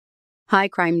Hi,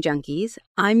 Crime Junkies.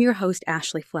 I'm your host,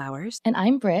 Ashley Flowers. And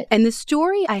I'm Britt. And the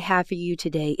story I have for you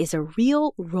today is a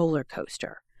real roller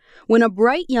coaster. When a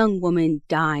bright young woman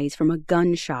dies from a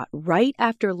gunshot right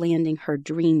after landing her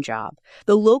dream job,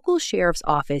 the local sheriff's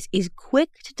office is quick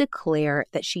to declare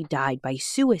that she died by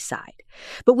suicide.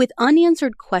 But with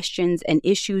unanswered questions and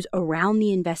issues around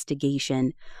the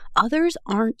investigation, others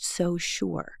aren't so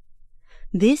sure.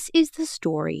 This is the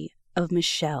story of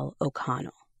Michelle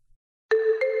O'Connell.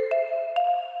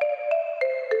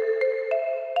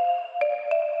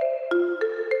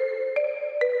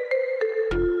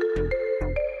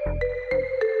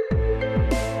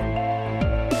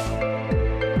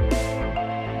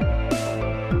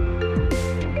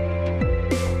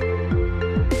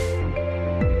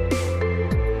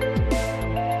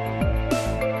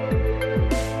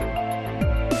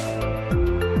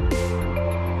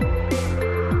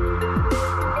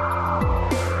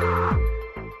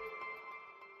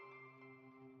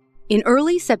 In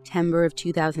early September of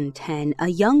 2010, a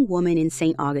young woman in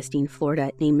St. Augustine,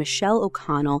 Florida, named Michelle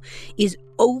O'Connell is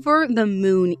over the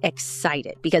moon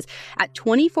excited because at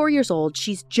 24 years old,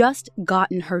 she's just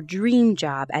gotten her dream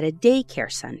job at a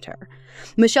daycare center.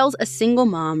 Michelle's a single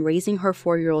mom raising her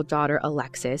 4-year-old daughter,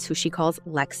 Alexis, who she calls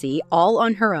Lexi, all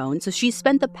on her own. So she's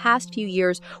spent the past few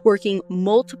years working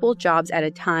multiple jobs at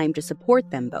a time to support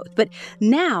them both. But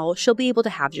now she'll be able to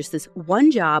have just this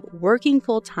one job working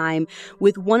full time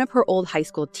with one of her old high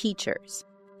school teachers.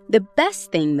 The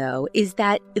best thing, though, is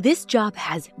that this job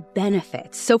has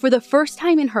benefits. So for the first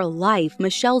time in her life,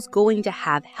 Michelle's going to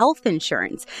have health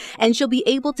insurance, and she'll be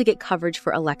able to get coverage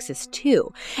for Alexis,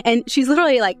 too. And she's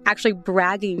literally actually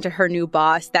bragging to her new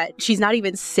boss that she's not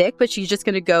even sick, but she's just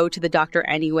going to go to the doctor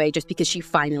anyway, just because she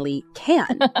finally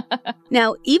can.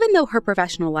 Now, even though her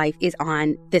professional life is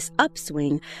on this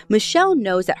upswing, Michelle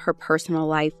knows that her personal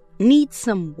life needs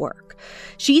some work.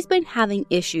 She's been having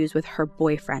issues with her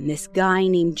boyfriend, this guy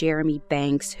named Jeremy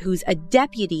Banks, who's a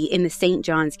deputy in the St.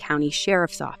 Johns County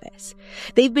Sheriff's Office.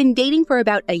 They've been dating for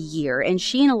about a year, and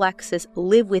she and Alexis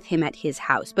live with him at his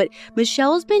house. But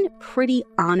Michelle's been pretty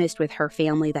honest with her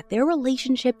family that their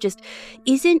relationship just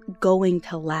isn't going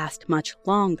to last much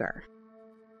longer.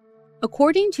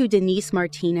 According to Denise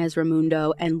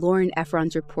Martinez-Ramundo and Lauren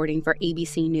Efron's reporting for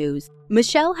ABC News,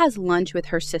 Michelle has lunch with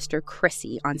her sister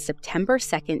Chrissy on September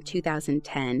 2nd,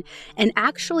 2010, and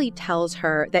actually tells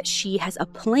her that she has a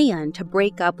plan to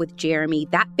break up with Jeremy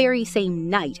that very same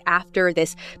night after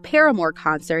this Paramore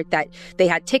concert that they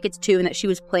had tickets to and that she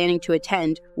was planning to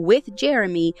attend with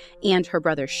Jeremy and her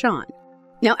brother Sean.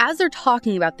 Now, as they're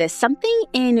talking about this, something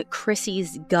in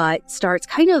Chrissy's gut starts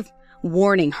kind of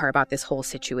warning her about this whole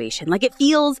situation. It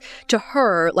feels to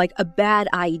her like a bad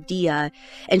idea.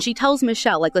 And she tells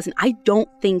Michelle, listen, I don't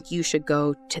think you should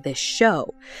go to this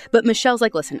show. But Michelle's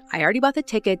listen, I already bought the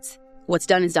tickets. What's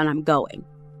done is done. I'm going.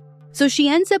 So she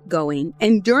ends up going.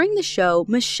 And during the show,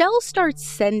 Michelle starts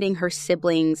sending her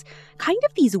siblings kind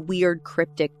of these weird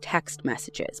cryptic text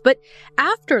messages. But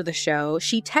after the show,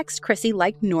 she texts Chrissy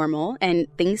like normal and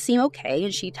things seem okay.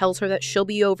 And she tells her that she'll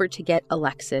be over to get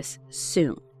Alexis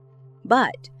soon.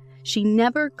 But she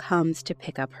never comes to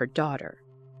pick up her daughter.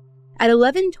 At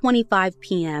 11:25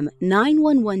 p.m.,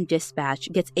 911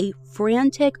 dispatch gets a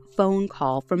frantic phone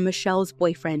call from Michelle's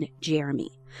boyfriend, Jeremy.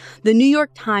 The New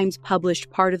York Times published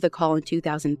part of the call in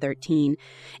 2013.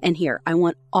 And here, I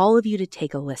want all of you to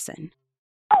take a listen.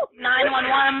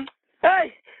 911.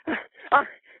 Hey!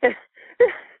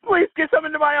 Please get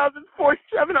someone to my house. It's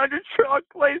 4700 Sherlock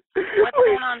Place. What's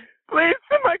going on? Please,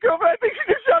 my girlfriend, I think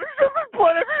she just shot herself in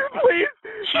blood everywhere, please.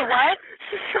 She what?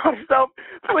 She shot herself.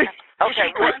 Please.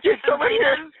 Okay, please get someone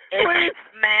here. Please.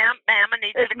 Ma'am, I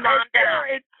need you to calm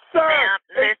down. It's sir. Ma'am,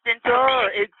 listen to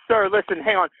me. It's sir. Listen,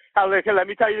 hang on. Let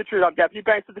me tell you the truth. I'm Deputy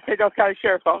Banks with the St. Johns County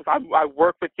Sheriff's Office. I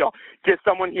work with y'all. Get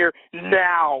someone here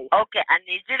now. Okay, I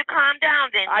need you to calm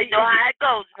down then. You know how it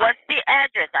goes. What's the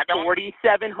address?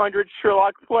 4700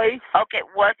 Sherlock Place. Okay,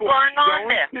 what's going on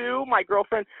there? My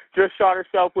girlfriend just shot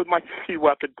herself with my CC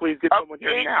weapon. Please get someone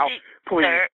here now. Please.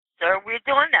 Sir, we're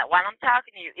doing that while I'm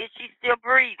talking to you. Is she still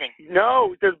breathing?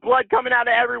 No, there's blood coming out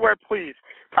of everywhere. Please.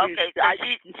 Okay, so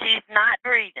she's not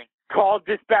breathing. Call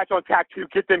dispatch on TAC 2.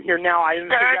 Get them here now.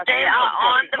 Sir, they are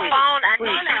on the phone. I need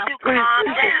you to calm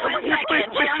down.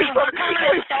 Jeremy, we're coming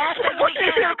as fast as we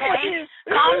can, okay?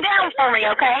 Calm down for me,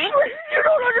 okay? You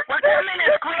don't understand. We're coming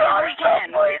as quick as we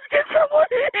can. Please get someone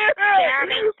here.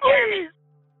 Jeremy.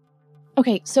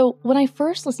 Okay, so when I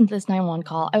first listened to this 911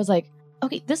 call, I was like,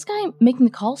 okay, this guy making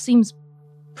the call seems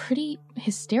pretty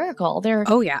hysterical. There,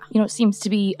 seems to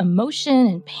be emotion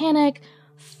and panic,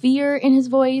 fear in his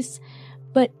voice.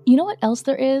 But you know what else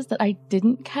there is that I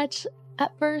didn't catch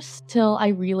at first till I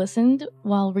re-listened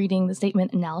while reading the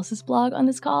statement analysis blog on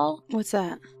this call. What's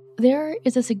that? There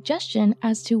is a suggestion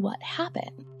as to what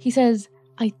happened. He says,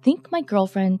 I think my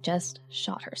girlfriend just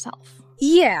shot herself.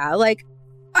 Yeah, like,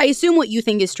 I assume what you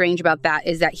think is strange about that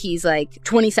is that he's like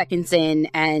 20 seconds in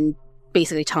and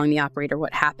basically telling the operator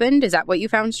what happened. Is that what you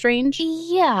found strange?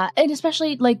 Yeah, and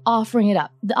especially like offering it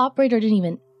up. The operator didn't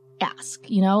even ask,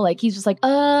 you know, like he's just like,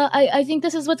 I think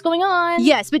this is what's going on.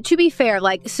 Yes, but to be fair,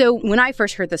 like, so when I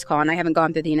first heard this call, and I haven't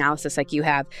gone through the analysis like you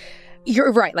have,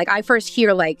 you're right. Like, I first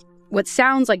hear like what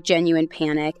sounds like genuine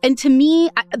panic. And to me,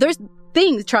 there's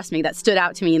things, trust me, that stood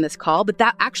out to me in this call, but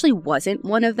that actually wasn't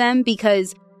one of them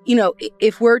because, you know,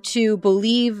 if we're to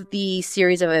believe the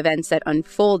series of events that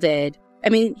unfolded, I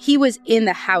mean, he was in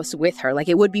the house with her. Like,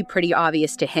 it would be pretty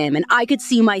obvious to him. And I could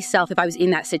see myself, if I was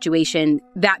in that situation,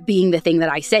 that being the thing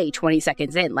that I say 20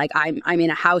 seconds in. Like, I'm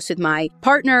in a house with my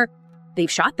partner. They've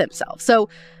shot themselves. So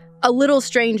a little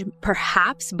strange,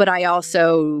 perhaps, but I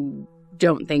also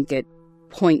don't think it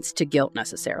points to guilt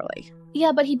necessarily.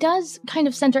 Yeah, but he does kind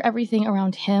of center everything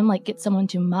around him, like get someone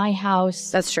to my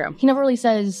house. That's true. He never really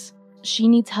says she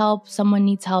needs help, someone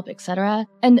needs help, etc.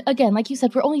 And again, like you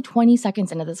said, we're only 20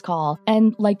 seconds into this call.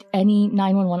 And like any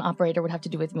 911 operator would have to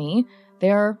do with me,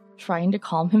 they're trying to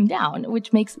calm him down,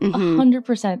 which makes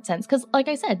 100% sense. Because like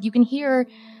I said, you can hear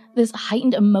this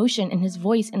heightened emotion in his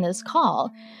voice in this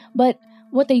call. But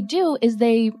what they do is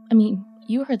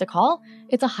you heard the call.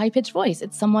 It's a high-pitched voice.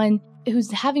 It's someone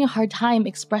who's having a hard time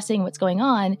expressing what's going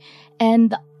on. And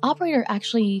the operator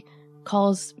actually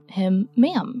calls him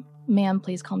ma'am. Ma'am,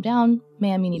 please calm down.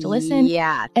 Ma'am, you need to listen.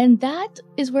 Yeah. And that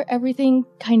is where everything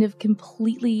kind of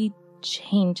completely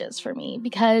changes for me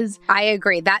because... I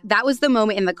agree. That was the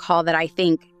moment in the call that I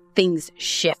think things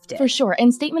shifted. For sure.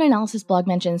 And Statement Analysis blog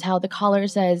mentions how the caller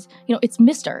says, you know, it's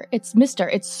Mr., it's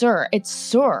Sir, it's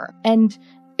Sir. And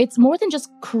it's more than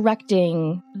just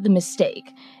correcting the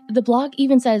mistake. The blog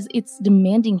even says it's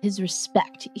demanding his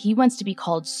respect. He wants to be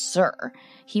called sir.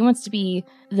 He wants to be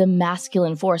the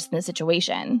masculine force in the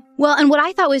situation. Well, and what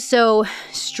I thought was so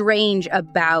strange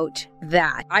about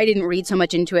that, I didn't read so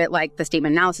much into it like the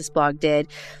Statement Analysis blog did,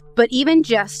 but even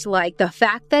just like the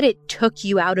fact that it took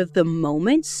you out of the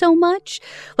moment so much.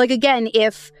 Like, again,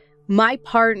 if my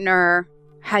partner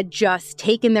had just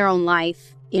taken their own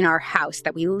life in our house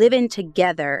that we live in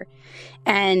together,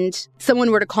 and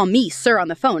someone were to call me sir on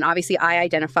the phone, obviously I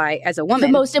identify as a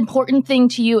woman. The most important thing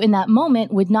to you in that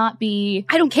moment would not be...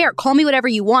 I don't care. Call me whatever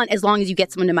you want as long as you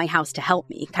get someone to my house to help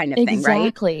me kind of thing, right?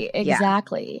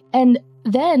 Exactly. Yeah. And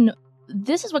then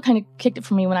this is what kind of kicked it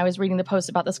for me when I was reading the post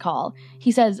about this call.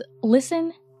 He says,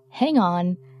 listen, hang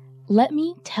on, let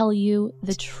me tell you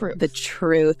the truth. The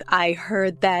truth. I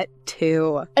heard that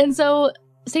too. And so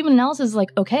Statement Analysis is like,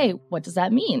 okay, what does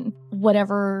that mean?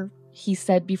 Whatever he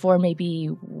said before maybe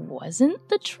wasn't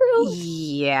the truth?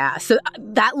 Yeah. So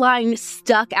that line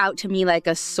stuck out to me like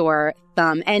a sore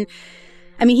thumb. And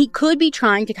I mean, he could be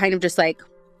trying to kind of just like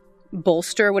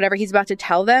bolster whatever he's about to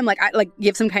tell them, like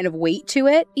give some kind of weight to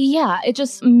it. Yeah, it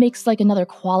just makes like another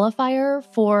qualifier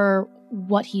for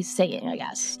what he's saying, I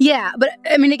guess. Yeah, but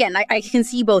I mean, again, I can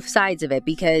see both sides of it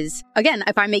because, again,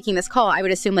 if I'm making this call, I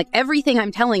would assume like everything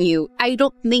I'm telling you, I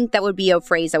don't think that would be a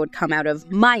phrase that would come out of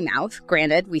my mouth.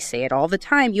 Granted, we say it all the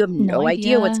time. You have no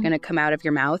idea what's going to come out of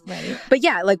your mouth. Right. But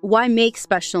yeah, like why make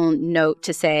special note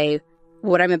to say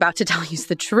what I'm about to tell you is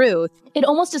the truth? It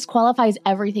almost disqualifies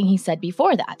everything he said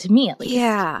before that, to me at least.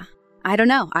 Yeah. I don't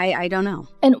know. I don't know.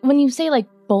 And when you say like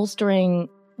bolstering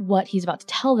what he's about to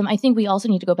tell them, I think we also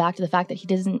need to go back to the fact that he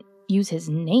doesn't use his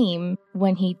name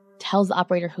when he tells the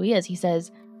operator who he is. He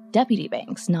says Deputy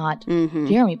Banks, not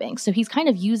Jeremy Banks. So he's kind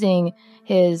of using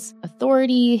his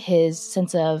authority, his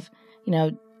sense of, you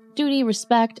know, duty,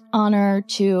 respect, honor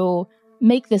to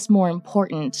make this more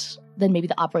important than maybe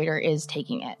the operator is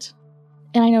taking it.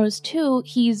 And I noticed too,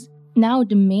 he's now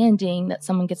demanding that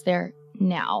someone gets there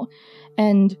now.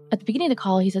 And at the beginning of the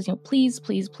call, he says, you know, please,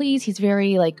 please, please. He's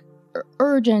very like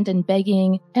urgent and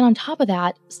begging. And on top of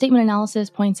that, Statement Analysis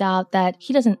points out that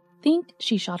he doesn't think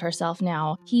she shot herself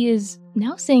now. He is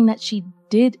now saying that she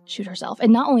did shoot herself.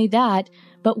 And not only that,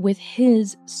 but with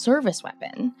his service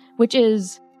weapon, which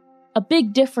is a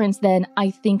big difference than I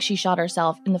think she shot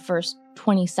herself in the first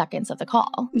 20 seconds of the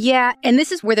call. Yeah, and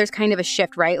this is where there's kind of a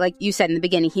shift, right? Like you said in the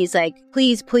beginning, he's like,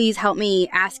 please, please help me,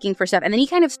 asking for stuff. And then he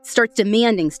kind of starts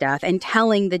demanding stuff and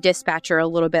telling the dispatcher a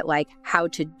little bit like how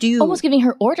to do. Almost giving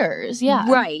her orders,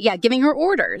 yeah. Right, yeah, giving her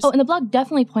orders. Oh, and the blog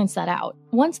definitely points that out.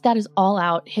 Once that is all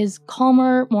out, his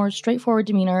calmer, more straightforward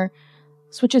demeanor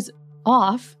switches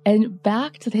off and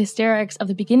back to the hysterics of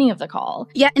the beginning of the call.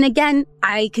 Yeah, and again,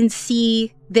 I can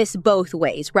see this both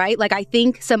ways, right? Like, I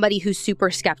think somebody who's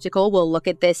super skeptical will look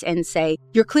at this and say,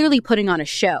 you're clearly putting on a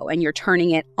show and you're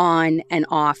turning it on and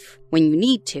off when you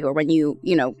need to, or when you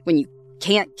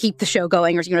can't keep the show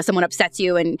going, or, someone upsets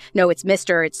you and no, it's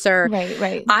Mr., it's Sir.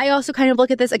 Right. I also kind of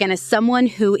look at this, again, as someone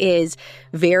who is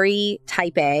very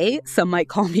type A. Some might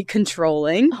call me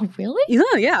controlling. Oh, really?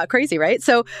 Yeah, crazy, right?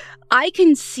 So I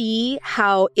can see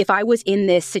how if I was in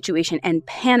this situation and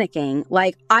panicking,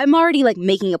 like, I'm already like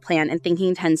making a plan and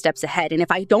thinking 10 steps ahead. And if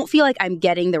I don't feel like I'm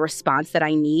getting the response that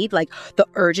I need, like the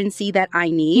urgency that I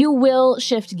need, you will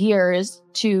shift gears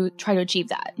to try to achieve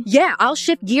that. Yeah, I'll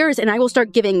shift gears and I will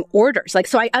start giving orders. Like,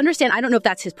 so I understand, I don't know if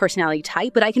that's his personality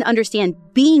type, but I can understand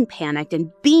being panicked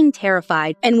and being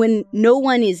terrified. And when no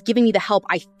one is giving me the help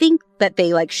I think that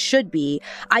they like should be,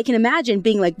 I can imagine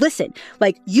being like, listen,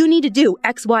 like, you need to do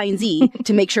X, Y, and Z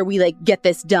to make sure we like get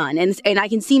this done. And I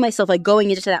can see myself like going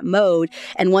into that mode.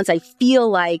 And once I feel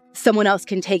like someone else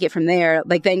can take it from there,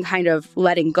 like then kind of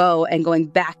letting go and going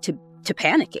back to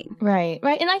panicking. Right.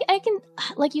 And I can,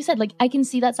 like you said, like I can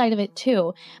see that side of it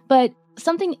too. But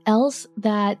something else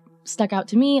that stuck out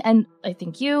to me, and I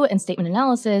think you and Statement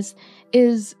Analysis,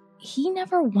 is he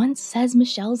never once says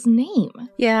Michelle's name.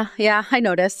 Yeah, I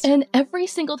noticed. And every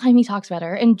single time he talks about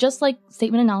her, and just like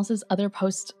Statement Analysis' other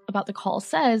post about the call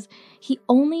says, he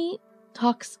only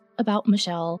talks about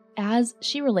Michelle as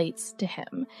she relates to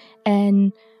him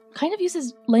and kind of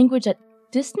uses language that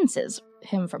distances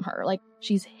him from her, like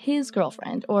she's his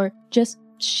girlfriend or just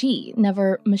she,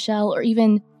 never Michelle or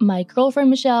even my girlfriend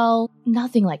Michelle,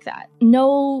 nothing like that.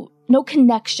 No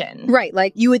connection. Right,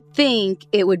 like you would think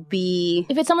it would be...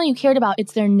 If it's someone you cared about,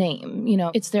 it's their name,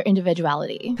 it's their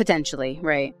individuality. Potentially,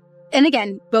 right. And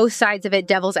again, both sides of it,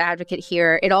 devil's advocate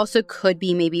here, it also could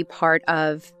be maybe part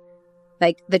of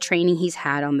like the training he's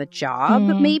had on the job,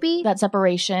 maybe? That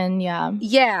separation, yeah.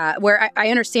 Yeah, where I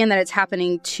understand that it's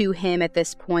happening to him at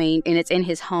this point and it's in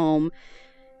his home.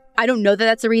 I don't know that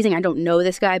that's the reason. I don't know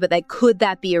this guy, but like, could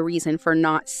that be a reason for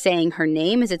not saying her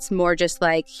name? Is it's more just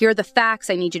like, here are the facts.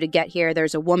 I need you to get here.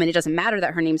 There's a woman. It doesn't matter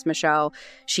that her name's Michelle.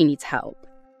 She needs help.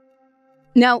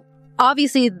 Now,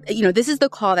 obviously, this is the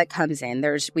call that comes in.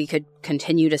 We could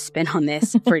continue to spin on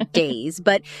this for days,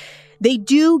 but they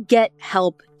do get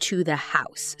help to the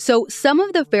house. So some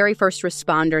of the very first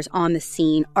responders on the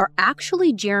scene are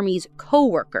actually Jeremy's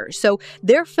coworkers. So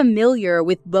they're familiar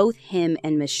with both him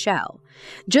and Michelle.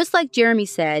 Just like Jeremy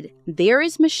said, there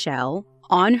is Michelle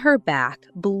on her back,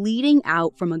 bleeding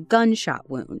out from a gunshot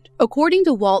wound. According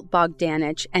to Walt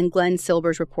Bogdanich and Glenn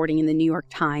Silber's reporting in the New York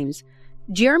Times,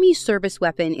 Jeremy's service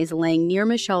weapon is laying near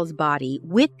Michelle's body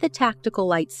with the tactical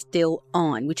light still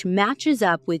on, which matches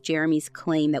up with Jeremy's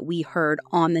claim that we heard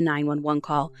on the 911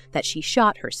 call that she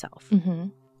shot herself. Mm-hmm.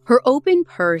 Her open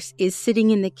purse is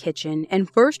sitting in the kitchen, and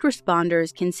first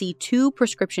responders can see 2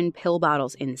 prescription pill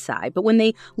bottles inside. But when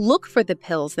they look for the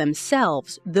pills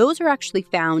themselves, those are actually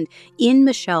found in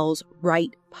Michelle's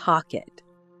right pocket.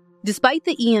 Despite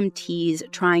the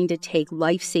EMTs trying to take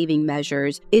life-saving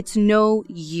measures, it's no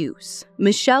use.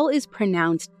 Michelle is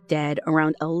pronounced dead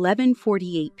around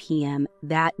 11:48 p.m.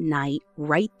 that night,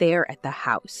 right there at the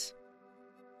house.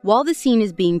 While the scene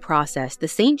is being processed, the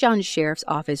St. John Sheriff's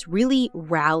Office really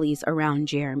rallies around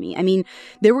Jeremy. I mean,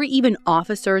 there were even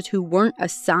officers who weren't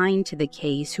assigned to the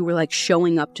case who were like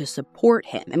showing up to support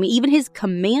him. I mean, even his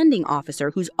commanding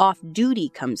officer who's off duty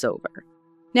comes over.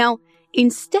 Now,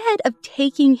 instead of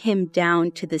taking him down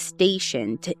to the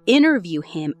station to interview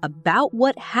him about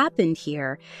what happened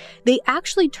here, they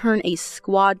actually turn a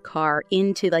squad car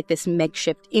into like this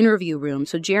makeshift interview room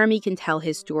so Jeremy can tell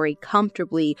his story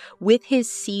comfortably with his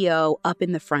CO up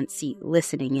in the front seat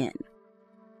listening in.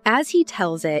 As he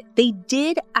tells it, they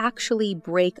did actually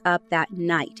break up that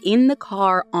night in the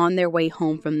car on their way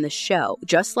home from the show,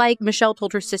 just like Michelle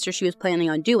told her sister she was planning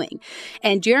on doing.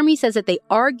 And Jeremy says that they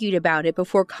argued about it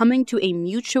before coming to a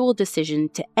mutual decision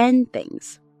to end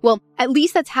things. Well, at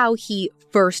least that's how he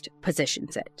first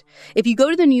positions it. If you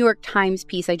go to the New York Times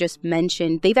piece I just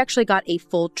mentioned, they've actually got a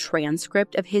full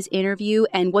transcript of his interview.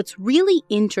 And what's really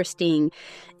interesting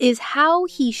is how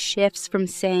he shifts from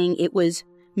saying it was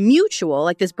mutual,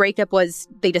 like this breakup was,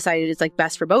 they decided it's like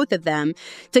best for both of them,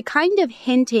 to kind of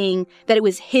hinting that it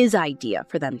was his idea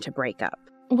for them to break up.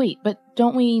 Wait, but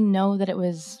don't we know that it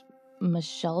was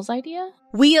Michelle's idea?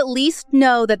 We at least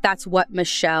know that that's what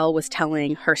Michelle was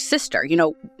telling her sister.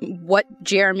 What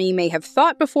Jeremy may have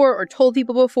thought before or told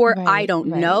people before, right, I don't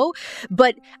know.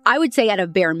 But I would say at a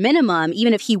bare minimum,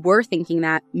 even if he were thinking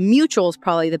that, mutual is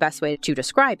probably the best way to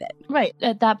describe it. Right.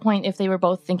 At that point, if they were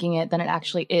both thinking it, then it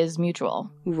actually is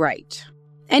mutual. Right.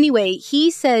 Anyway,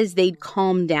 he says they'd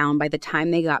calmed down by the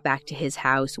time they got back to his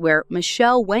house, where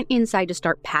Michelle went inside to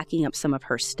start packing up some of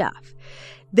her stuff.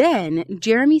 Then,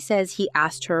 Jeremy says he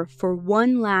asked her for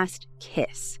one last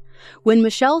kiss. When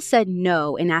Michelle said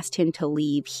no and asked him to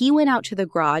leave, he went out to the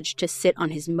garage to sit on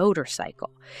his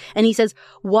motorcycle. And he says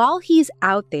while he's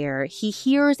out there, he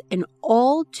hears an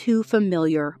all too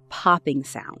familiar popping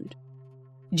sound.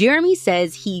 Jeremy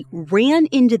says he ran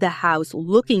into the house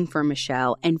looking for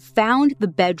Michelle and found the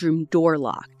bedroom door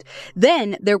locked.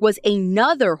 Then there was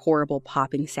another horrible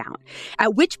popping sound,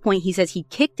 at which point he says he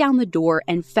kicked down the door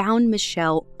and found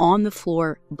Michelle on the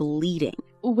floor bleeding.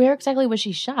 Where exactly was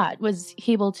she shot? Was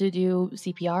he able to do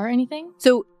CPR or anything?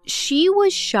 So she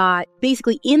was shot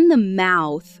basically in the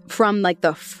mouth from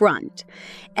the front.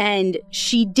 And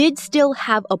she did still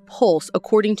have a pulse,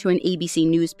 according to an ABC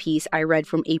News piece I read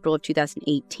from April of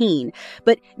 2018.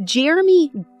 But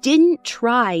Jeremy didn't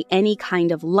try any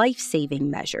kind of life-saving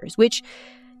measures, which,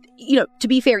 to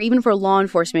be fair, even for law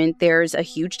enforcement, there's a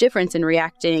huge difference in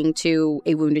reacting to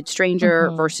a wounded stranger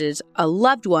versus a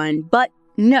loved one. But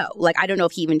no, I don't know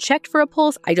if he even checked for a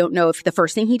pulse. I don't know if the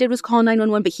first thing he did was call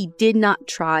 911, but he did not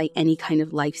try any kind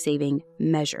of life-saving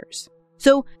measures.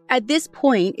 So at this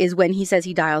point is when he says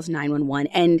he dials 911,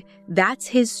 and that's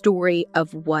his story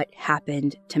of what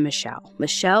happened to Michelle.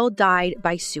 Michelle died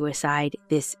by suicide,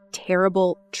 this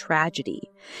terrible tragedy.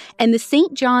 And the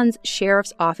St. John's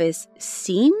Sheriff's Office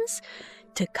seems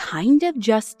to kind of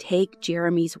just take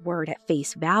Jeremy's word at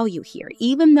face value here,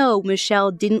 even though Michelle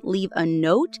didn't leave a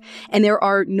note and there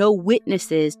are no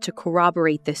witnesses to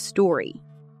corroborate this story.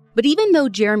 But even though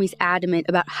Jeremy's adamant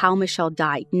about how Michelle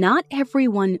died, not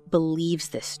everyone believes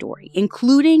this story,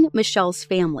 including Michelle's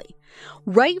family.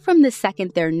 Right from the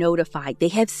second they're notified, they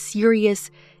have serious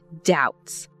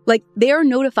doubts. They are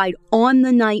notified on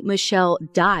the night Michelle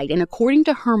died. And according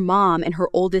to her mom and her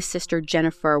oldest sister,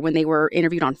 Jennifer, when they were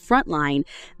interviewed on Frontline,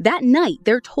 that night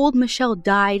they're told Michelle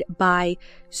died by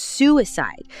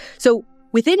suicide. So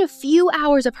within a few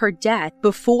hours of her death,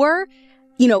 before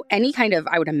any kind of,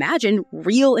 I would imagine,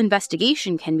 real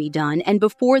investigation can be done, and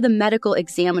before the medical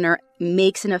examiner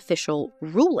makes an official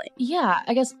ruling. Yeah,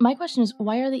 I guess my question is,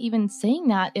 why are they even saying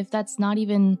that if that's not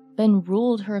even been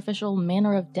ruled her official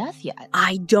manner of death yet?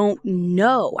 I don't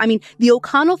know. I mean, the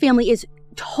O'Connell family is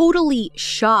totally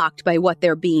shocked by what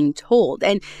they're being told,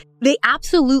 and they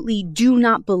absolutely do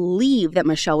not believe that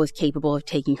Michelle was capable of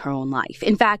taking her own life.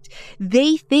 In fact,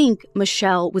 they think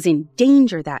Michelle was in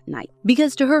danger that night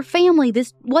because to her family,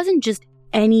 this wasn't just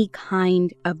any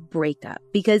kind of breakup,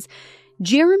 because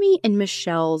Jeremy and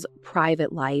Michelle's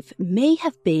private life may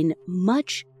have been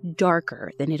much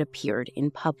darker than it appeared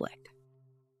in public.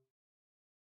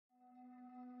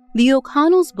 The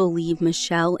O'Connells believe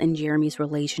Michelle and Jeremy's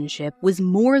relationship was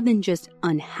more than just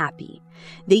unhappy.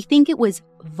 They think it was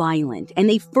violent, and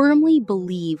they firmly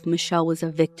believe Michelle was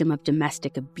a victim of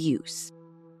domestic abuse.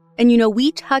 And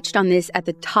we touched on this at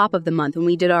the top of the month when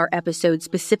we did our episode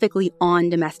specifically on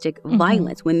domestic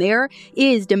violence. When there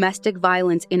is domestic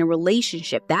violence in a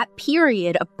relationship, that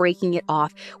period of breaking it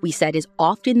off, we said, is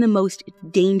often the most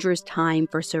dangerous time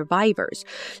for survivors.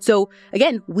 So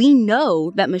again, we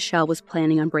know that Michelle was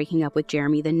planning on breaking up with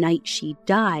Jeremy the night she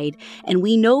died. And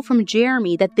we know from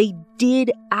Jeremy that they did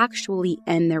actually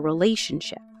end their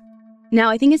relationship. Now,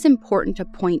 I think it's important to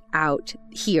point out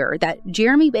here that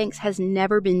Jeremy Banks has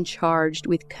never been charged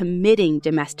with committing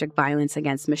domestic violence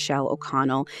against Michelle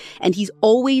O'Connell, and he's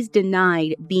always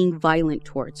denied being violent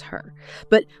towards her.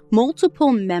 But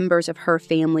multiple members of her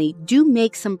family do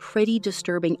make some pretty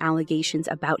disturbing allegations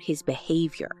about his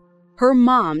behavior. Her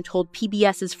mom told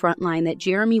PBS's Frontline that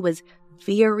Jeremy was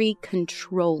very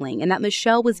controlling and that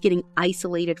Michelle was getting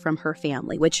isolated from her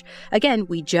family, which, again,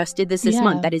 we just did this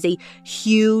month. That is a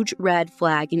huge red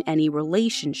flag in any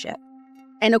relationship.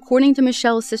 And according to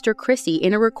Michelle's sister, Chrissy,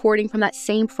 in a recording from that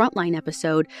same Frontline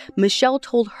episode, Michelle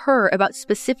told her about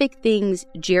specific things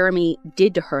Jeremy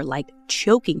did to her, like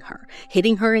choking her,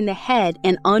 hitting her in the head,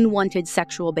 and unwanted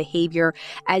sexual behavior,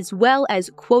 as well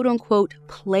as quote-unquote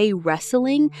play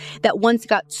wrestling that once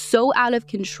got so out of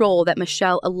control that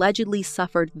Michelle allegedly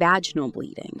suffered vaginal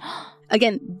bleeding.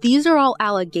 Again, these are all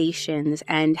allegations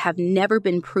and have never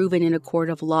been proven in a court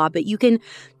of law, but you can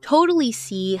totally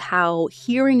see how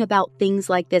hearing about things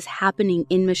like this happening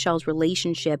in Michelle's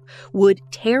relationship would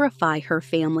terrify her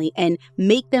family and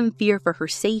make them fear for her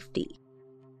safety.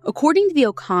 According to the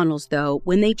O'Connells, though,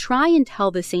 when they try and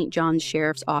tell the St. John's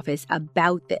Sheriff's Office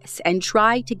about this and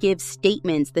try to give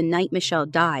statements the night Michelle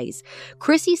dies,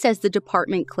 Chrissy says the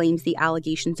department claims the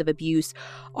allegations of abuse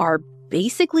are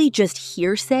basically just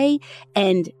hearsay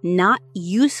and not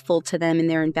useful to them in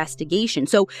their investigation.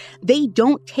 So they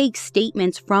don't take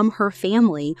statements from her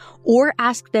family or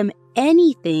ask them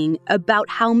anything about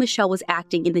how Michelle was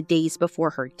acting in the days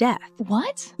before her death.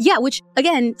 What? Yeah, which,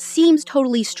 again, seems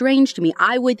totally strange to me.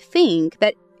 I would think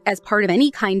that as part of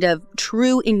any kind of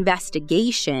true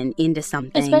investigation into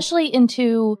something. Especially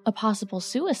into a possible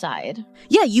suicide.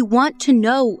 Yeah, you want to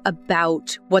know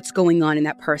about what's going on in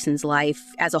that person's life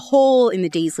as a whole in the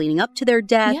days leading up to their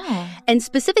death. Yeah. And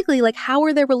specifically, like, how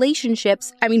are their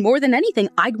relationships? I mean, more than anything,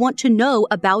 I'd want to know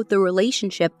about the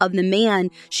relationship of the man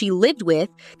she lived with,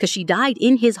 because she died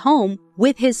in his home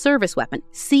with his service weapon.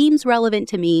 Seems relevant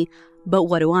to me, but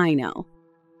what do I know?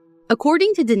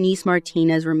 According to Denise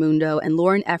Martinez-Ramundo and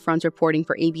Lauren Efron's reporting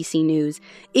for ABC News,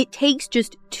 it takes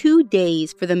just 2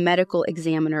 days for the medical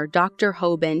examiner, Dr.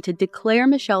 Hoban, to declare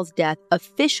Michelle's death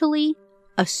officially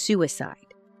a suicide.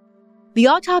 The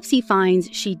autopsy finds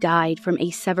she died from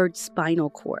a severed spinal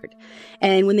cord.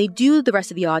 And when they do the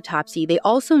rest of the autopsy, they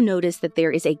also notice that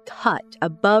there is a cut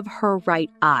above her right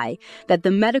eye that the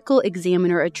medical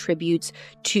examiner attributes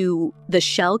to the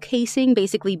shell casing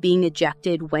basically being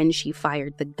ejected when she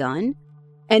fired the gun.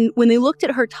 And when they looked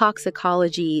at her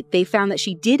toxicology, they found that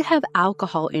she did have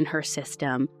alcohol in her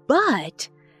system, but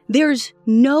there's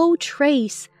no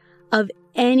trace of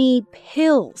any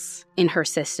pills in her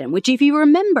system, which, if you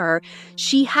remember,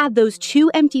 she had those 2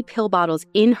 empty pill bottles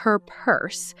in her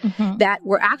purse that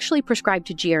were actually prescribed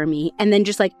to Jeremy, and then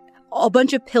just like a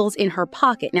bunch of pills in her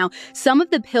pocket. Now, some of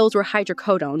the pills were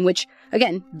hydrocodone, which,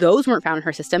 again, those weren't found in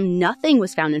her system. Nothing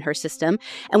was found in her system.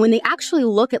 And when they actually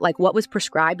look at like what was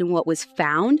prescribed and what was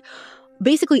found,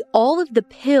 basically all of the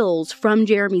pills from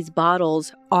Jeremy's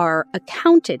bottles are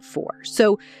accounted for.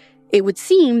 So it would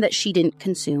seem that she didn't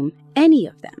consume any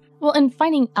of them. Well, and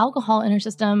finding alcohol in her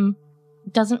system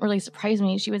doesn't really surprise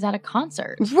me. She was at a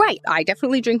concert. Right. I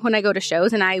definitely drink when I go to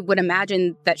shows, and I would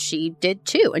imagine that she did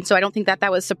too. And so I don't think that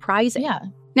was surprising. Yeah.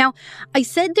 Now, I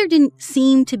said there didn't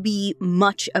seem to be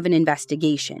much of an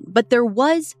investigation, but there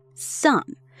was some.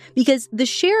 Because the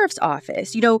sheriff's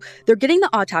office, they're getting the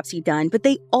autopsy done, but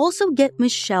they also get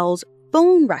Michelle's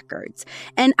phone records.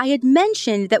 And I had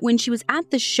mentioned that when she was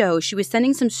at the show, she was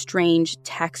sending some strange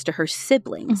texts to her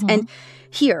siblings. And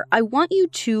here, I want you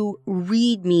to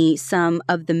read me some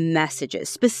of the messages,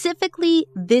 specifically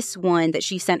this one that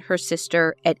she sent her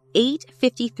sister at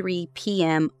 8:53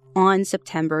 p.m. on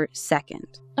September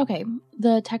 2nd. Okay,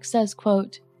 the text says,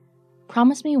 quote,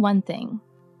 "Promise me one thing.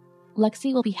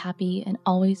 Lexi will be happy and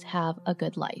always have a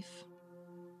good life."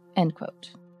 End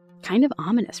quote. Kind of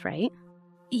ominous, right?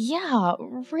 Yeah,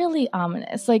 really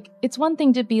ominous. Like, it's one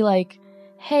thing to be like,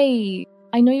 hey,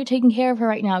 I know you're taking care of her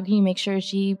right now. Can you make sure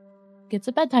she gets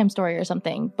a bedtime story or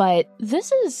something? But this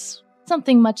is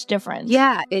something much different.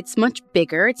 Yeah, it's much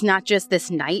bigger. It's not just this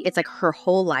night. It's like her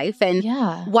whole life. And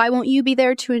why won't you be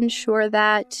there to ensure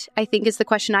that, I think, is the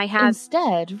question I have.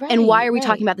 Instead, right. And why are we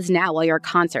talking about this now while you're at a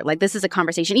concert? Like, this is a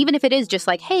conversation, even if it is just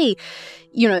like, hey,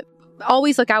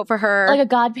 always look out for her. Like a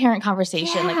godparent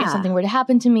conversation. Yeah. Like, if something were to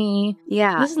happen to me.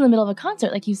 Yeah. This is in the middle of a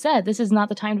concert. Like you said, this is not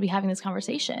the time to be having this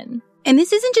conversation. And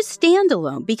this isn't just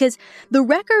standalone, because the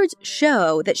records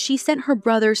show that she sent her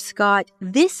brother Scott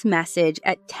this message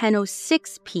at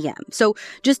 10:06 p.m. So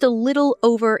just a little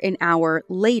over an hour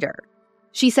later.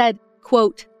 She said,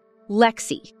 quote,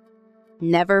 "Lexi,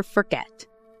 never forget,"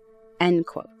 end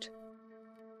quote.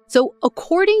 So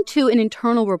according to an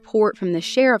internal report from the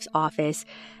sheriff's office,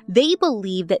 they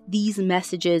believe that these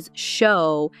messages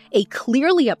show a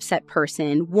clearly upset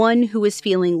person, one who is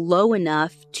feeling low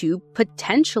enough to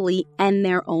potentially end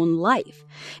their own life.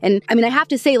 And I mean, I have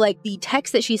to say, like, the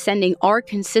texts that she's sending are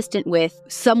consistent with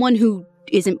someone who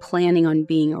isn't planning on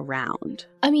being around.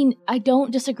 I mean, I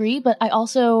don't disagree, but I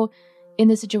also, in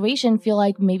this situation, feel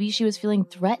like maybe she was feeling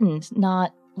threatened,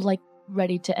 not like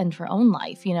ready to end her own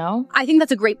life, I think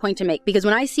that's a great point to make, because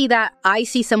when I see that, I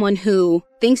see someone who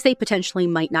thinks they potentially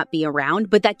might not be around,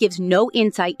 but that gives no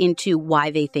insight into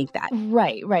why they think that.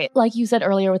 Right. Like you said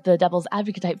earlier with the devil's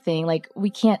advocate type thing, like, we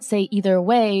can't say either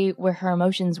way where her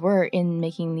emotions were in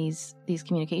making these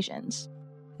communications.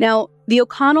 Now, the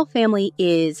O'Connell family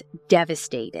is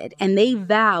devastated, and they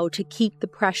vow to keep the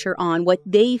pressure on what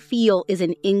they feel is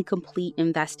an incomplete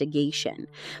investigation.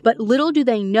 But little do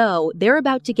they know, they're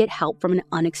about to get help from an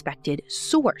unexpected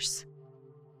source.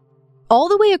 All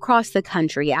the way across the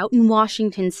country, out in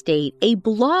Washington state, a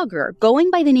blogger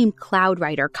going by the name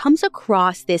Cloudwriter comes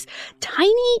across this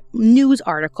tiny news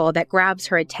article that grabs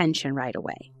her attention right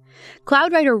away.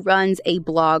 Cloudwriter runs a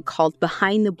blog called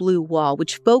Behind the Blue Wall,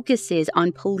 which focuses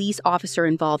on police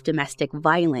officer-involved domestic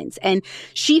violence. And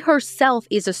she herself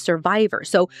is a survivor.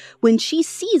 So when she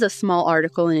sees a small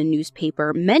article in a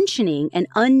newspaper mentioning an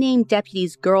unnamed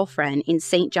deputy's girlfriend in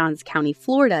St. Johns County,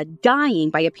 Florida, dying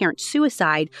by apparent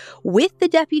suicide with the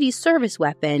deputy's service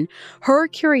weapon, her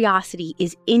curiosity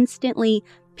is instantly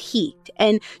piqued,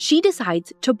 and she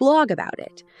decides to blog about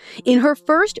it. In her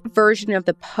first version of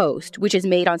the post, which is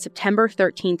made on September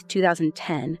 13th,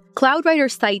 2010, Cloudwriter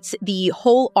cites the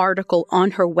whole article on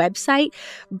her website,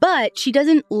 but she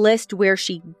doesn't list where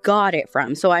she got it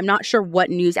from, so I'm not sure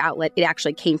what news outlet it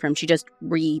actually came from. She just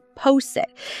reposts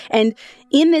it. And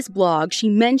in this blog, she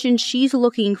mentions she's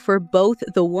looking for both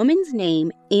the woman's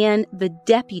name and the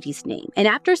deputy's name. And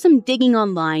after some digging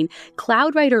online,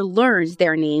 Cloudwriter learns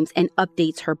their names and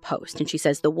updates her post. And she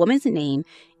says the woman's name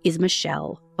is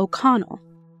Michelle O'Connell.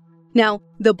 Now,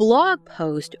 the blog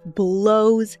post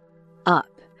blows up.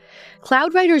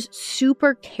 Cloudwriter's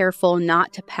super careful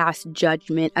not to pass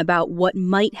judgment about what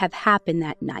might have happened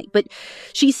that night, but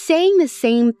she's saying the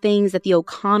same things that the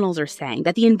O'Connells are saying,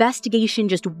 that the investigation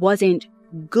just wasn't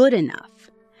good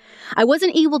enough. I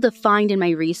wasn't able to find in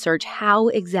my research how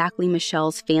exactly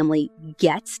Michelle's family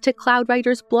gets to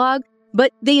Cloudwriter's blog,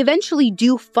 but they eventually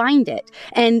do find it.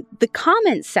 And the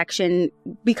comments section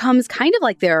becomes kind of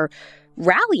like their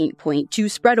rallying point to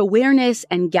spread awareness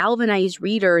and galvanize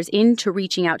readers into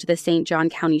reaching out to the St. John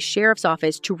County Sheriff's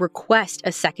Office to request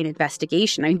a second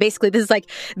investigation. I mean, basically, this is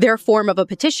like their form of a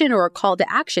petition or a call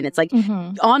to action. It's like,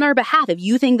 on our behalf, if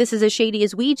you think this is as shady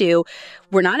as we do,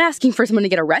 we're not asking for someone to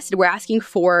get arrested. We're asking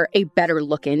for a better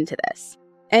look into this.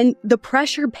 And the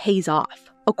pressure pays off.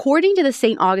 According to the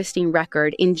St. Augustine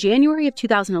Record, in January of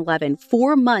 2011,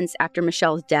 4 months after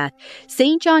Michelle's death,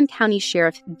 St. John County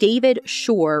Sheriff David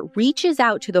Shore reaches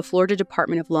out to the Florida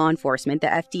Department of Law Enforcement, the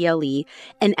FDLE,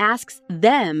 and asks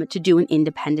them to do an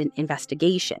independent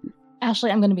investigation.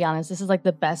 Ashley, I'm going to be honest, this is like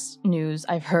the best news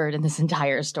I've heard in this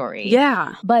entire story.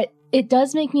 Yeah. But it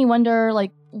does make me wonder,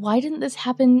 like, why didn't this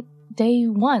happen day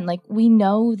one? Like, we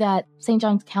know that St.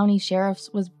 John County Sheriff's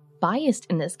was biased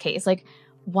in this case. Like,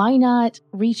 why not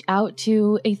reach out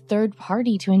to a third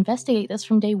party to investigate this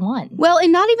from day one? Well,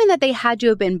 and not even that they had to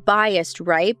have been biased,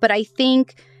 right? But I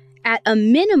think at a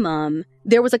minimum,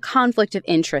 there was a conflict of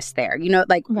interest there. You know,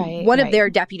 like one of their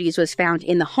deputies was found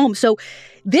in the home. So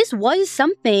this was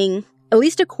something, at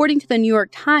least according to the New York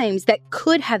Times, that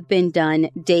could have been done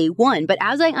day one. But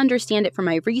as I understand it from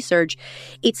my research,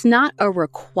 it's not a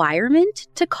requirement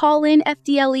to call in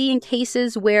FDLE in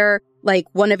cases where, like,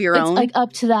 one of your own. It's like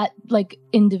up to that, like,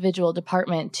 individual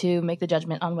department to make the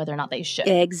judgment on whether or not they should.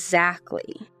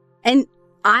 Exactly. And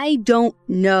I don't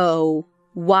know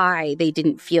why they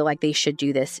didn't feel like they should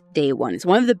do this day one. It's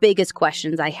one of the biggest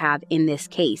questions I have in this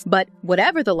case. But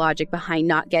whatever the logic behind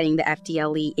not getting the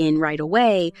FDLE in right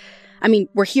away, I mean,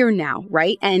 we're here now,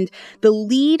 right? And the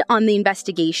lead on the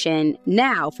investigation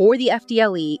now for the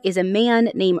FDLE is a man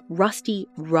named Rusty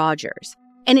Rogers.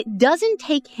 And it doesn't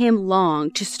take him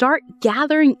long to start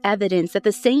gathering evidence that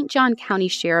the St. John County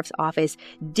Sheriff's Office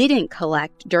didn't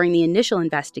collect during the initial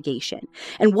investigation.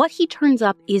 And what he turns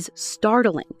up is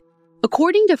startling.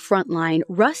 According to Frontline,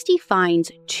 Rusty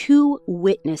finds 2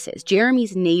 witnesses,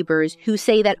 Jeremy's neighbors, who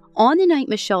say that on the night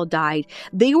Michelle died,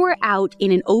 they were out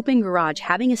in an open garage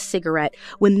having a cigarette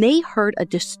when they heard a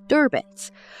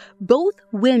disturbance. Both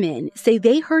women say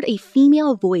they heard a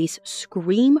female voice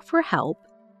scream for help,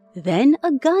 then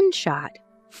a gunshot,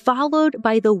 followed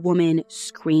by the woman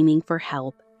screaming for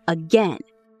help again,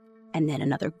 and then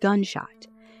another gunshot.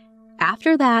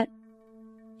 After that,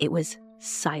 it was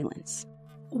silence.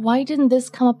 Why didn't this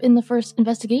come up in the first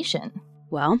investigation?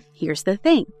 Well, here's the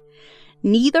thing.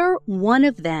 Neither one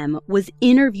of them was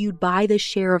interviewed by the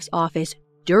sheriff's office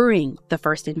during the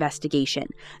first investigation.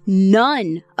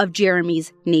 None of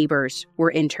Jeremy's neighbors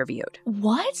were interviewed.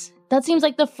 What? That seems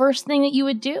like the first thing that you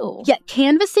would do. Yeah,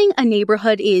 canvassing a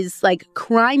neighborhood is like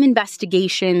crime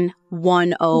investigation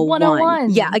 101. 101.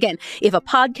 Yeah, again, if a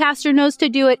podcaster knows to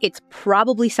do it, it's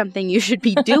probably something you should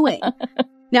be doing.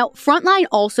 Now, Frontline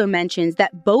also mentions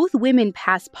that both women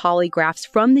passed polygraphs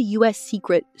from the U.S.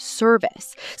 Secret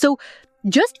Service. So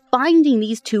just finding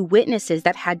these 2 witnesses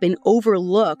that had been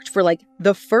overlooked for like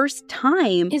the first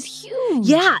time is huge.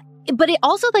 Yeah. But it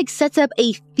also like sets up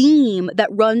a theme that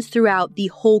runs throughout the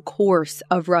whole course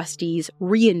of Rusty's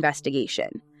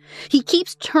reinvestigation. He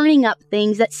keeps turning up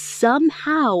things that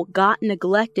somehow got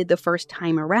neglected the first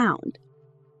time around.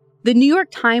 The New York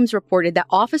Times reported that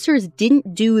officers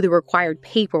didn't do the required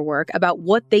paperwork about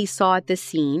what they saw at the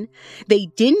scene. They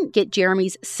didn't get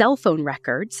Jeremy's cell phone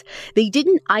records. They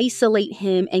didn't isolate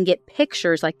him and get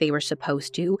pictures like they were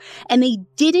supposed to. And they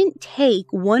didn't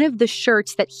take one of the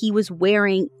shirts that he was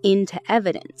wearing into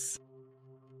evidence.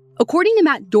 According to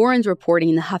Matt Doran's reporting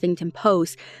in the Huffington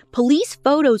Post, police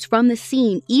photos from the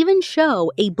scene even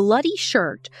show a bloody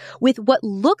shirt with what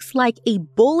looks like a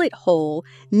bullet hole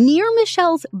near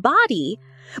Michelle's body,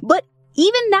 but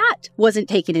even that wasn't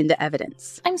taken into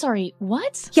evidence. I'm sorry,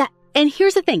 what? Yeah, and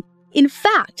here's the thing. In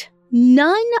fact,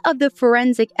 none of the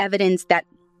forensic evidence that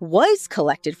was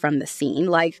collected from the scene,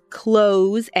 like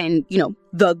clothes and,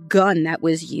 the gun that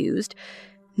was used,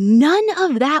 none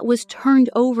of that was turned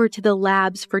over to the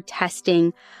labs for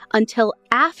testing until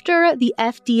after the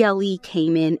FDLE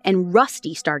came in and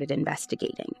Rusty started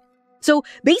investigating. So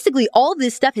basically, all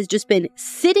this stuff has just been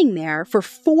sitting there for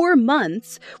 4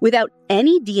 months without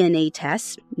any DNA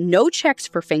tests, no checks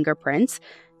for fingerprints,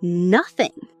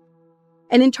 nothing.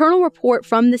 An internal report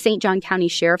from the St. John County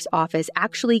Sheriff's Office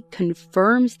actually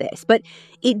confirms this, but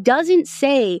it doesn't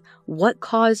say what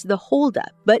caused the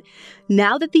holdup. But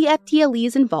now that the FDLE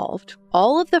is involved,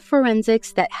 all of the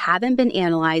forensics that haven't been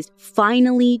analyzed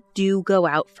finally do go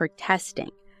out for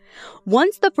testing.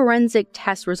 Once the forensic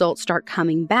test results start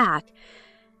coming back,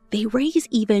 they raise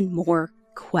even more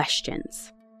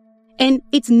questions. And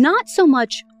it's not so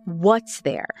much what's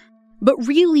there, but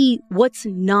really what's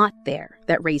not there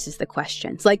that raises the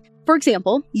questions. Like, for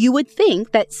example, you would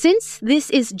think that since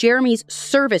this is Jeremy's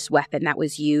service weapon that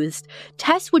was used,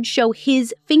 tests would show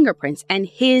his fingerprints and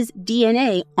his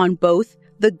DNA on both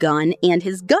the gun and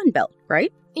his gun belt,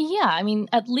 right? Yeah, I mean,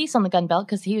 at least on the gun belt,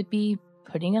 because he would be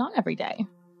putting it on every day.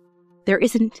 There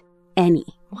isn't any.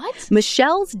 What?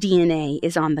 Michelle's DNA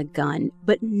is on the gun,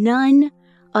 but none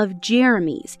of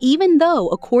Jeremy's, even though,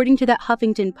 according to that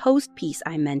Huffington Post piece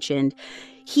I mentioned,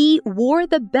 he wore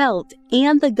the belt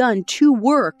and the gun to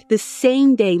work the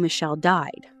same day Michelle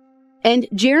died. And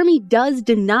Jeremy does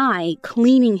deny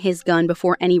cleaning his gun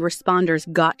before any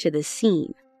responders got to the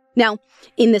scene. Now,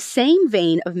 in the same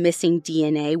vein of missing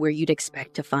DNA where you'd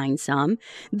expect to find some,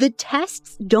 the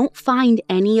tests don't find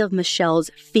any of Michelle's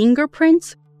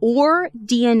fingerprints or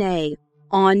DNA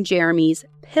on Jeremy's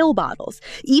pill bottles,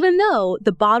 even though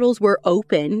the bottles were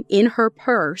open in her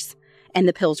purse and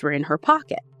the pills were in her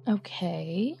pocket.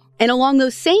 Okay. And along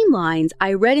those same lines,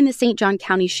 I read in the St. John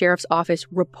County Sheriff's Office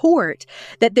report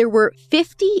that there were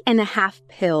 50.5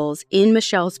 pills in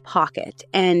Michelle's pocket,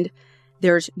 and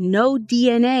there's no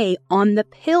DNA on the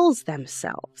pills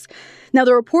themselves. Now,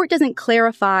 the report doesn't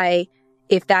clarify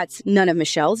if that's none of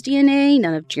Michelle's DNA,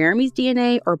 none of Jeremy's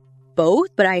DNA, or both,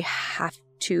 but I have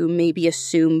to maybe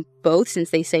assume both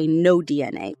since they say no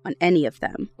DNA on any of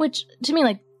them. Which, to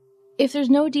me, if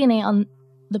there's no DNA on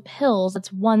the pills,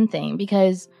 that's one thing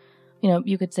because,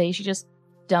 you could say she just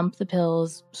dumped the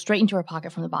pills straight into her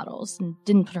pocket from the bottles and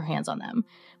didn't put her hands on them.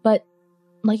 But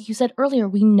like you said earlier,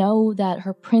 we know that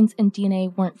her prints and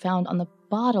DNA weren't found on the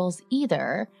bottles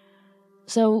either.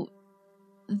 So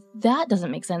that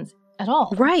doesn't make sense at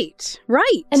all. Right.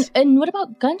 And what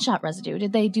about gunshot residue?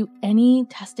 Did they do any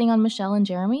testing on Michelle and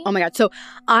Jeremy? Oh my God. So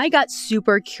I got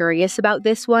super curious about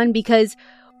this one because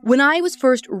when I was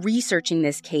first researching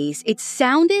this case, it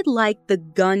sounded like the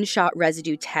gunshot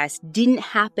residue test didn't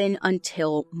happen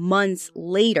until months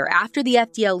later, after the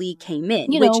FDLE came in.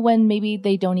 When maybe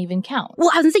they don't even count. Well,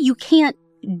 I was going to say, you can't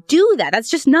do that. That's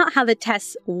just not how the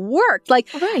tests worked. Right.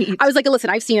 I was like,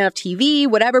 listen, I've seen enough TV,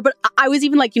 whatever, but I was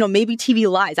even like, maybe TV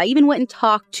lies. I even went and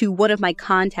talked to one of my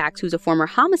contacts who's a former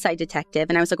homicide detective,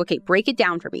 and I was like, okay, break it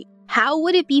down for me. How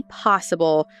would it be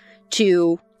possible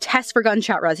to test for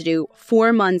gunshot residue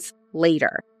 4 months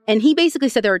later? And he basically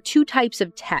said there are 2 types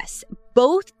of tests.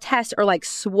 Both tests are like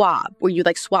swab, where you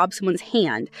swab someone's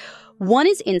hand. One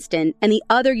is instant, and the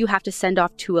other you have to send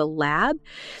off to a lab.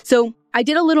 So I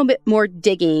did a little bit more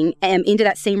digging into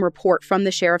that same report from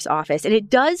the sheriff's office, and it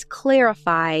does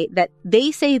clarify that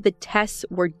they say the tests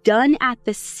were done at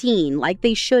the scene like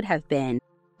they should have been,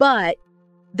 but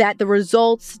that the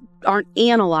results aren't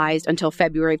analyzed until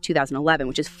February of 2011,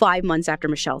 which is 5 months after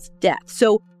Michelle's death.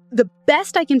 So the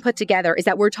best I can put together is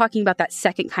that we're talking about that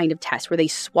second kind of test where they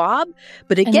swab,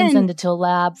 but again, and then send it to a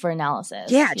lab for analysis.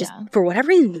 Yeah, just for whatever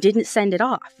reason, didn't send it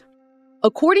off.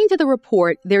 According to the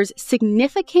report, there's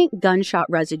significant gunshot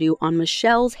residue on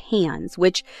Michelle's hands,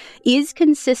 which is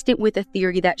consistent with the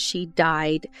theory that she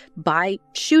died by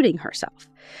shooting herself.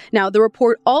 Now, the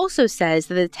report also says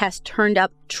that the test turned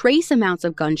up trace amounts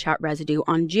of gunshot residue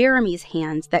on Jeremy's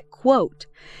hands that, quote,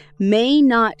 may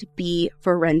not be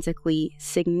forensically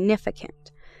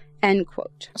significant, End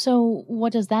quote. So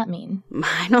what does that mean?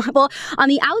 Well, on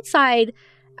the outside,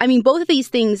 both of these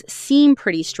things seem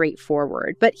pretty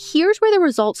straightforward, but here's where the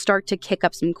results start to kick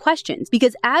up some questions,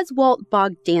 because as Walt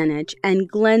Bogdanich and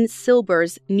Glenn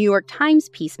Silber's New York Times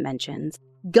piece mentions,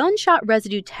 gunshot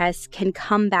residue tests can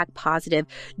come back positive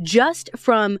just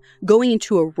from going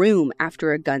into a room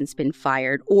after a gun's been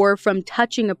fired or from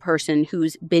touching a person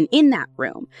who's been in that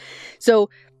room. So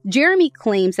Jeremy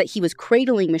claims that he was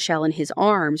cradling Michelle in his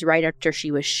arms right after she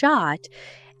was shot,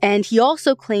 and he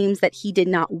also claims that he did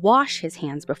not wash his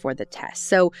hands before the test.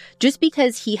 So just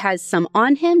because he has some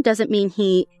on him doesn't mean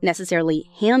he necessarily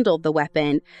handled the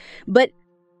weapon. But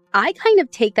I kind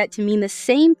of take that to mean the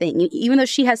same thing. Even though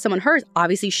she has some on hers,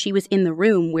 obviously she was in the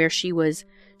room where she was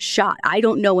shot. I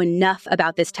don't know enough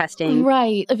about this testing.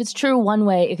 Right. If it's true one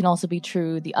way, it can also be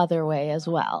true the other way as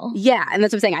well. Yeah, and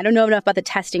that's what I'm saying. I don't know enough about the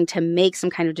testing to make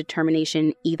some kind of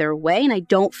determination either way, and I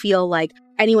don't feel like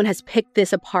anyone has picked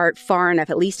this apart far enough,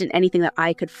 at least in anything that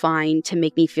I could find, to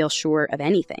make me feel sure of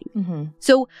anything. Mm-hmm.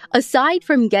 So aside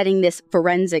from getting this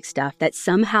forensic stuff that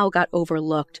somehow got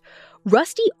overlooked,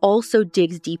 Rusty also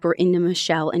digs deeper into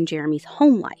Michelle and Jeremy's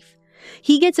home life.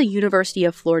 He gets a University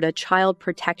of Florida child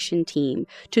protection team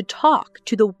to talk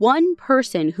to the one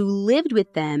person who lived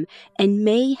with them and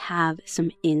may have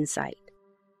some insight: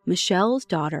 Michelle's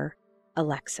daughter,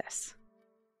 Alexis.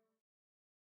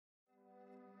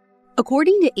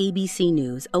 According to ABC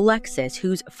News, Alexis,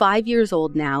 who's 5 years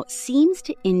old now, seems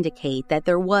to indicate that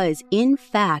there was, in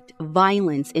fact,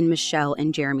 violence in Michelle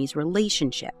and Jeremy's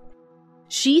relationship.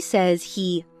 She says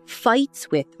he fights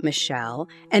with Michelle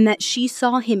and that she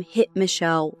saw him hit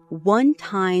Michelle one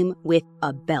time with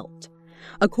a belt.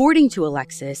 According to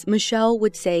Alexis, Michelle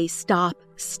would say, "Stop,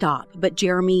 stop," but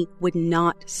Jeremy would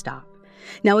not stop.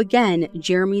 Now again,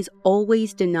 Jeremy's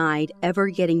always denied ever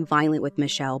getting violent with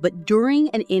Michelle, but during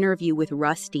an interview with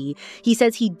Rusty, he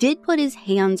says he did put his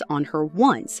hands on her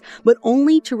once, but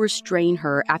only to restrain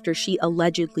her after she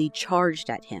allegedly charged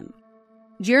at him.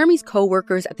 Jeremy's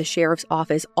co-workers at the sheriff's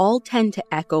office all tend to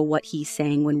echo what he's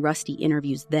saying when Rusty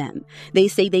interviews them. They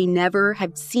say they never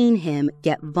have seen him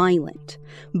get violent.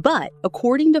 But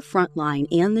according to Frontline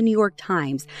and the New York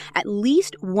Times, at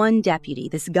least one deputy,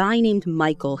 this guy named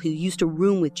Michael, who used to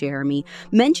room with Jeremy,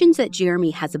 mentions that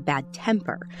Jeremy has a bad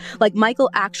temper. Like,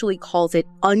 Michael actually calls it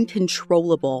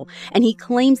uncontrollable, and he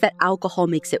claims that alcohol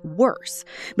makes it worse.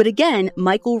 But again,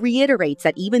 Michael reiterates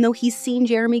that even though he's seen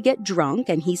Jeremy get drunk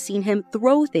and he's seen him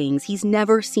throw things, he's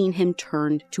never seen him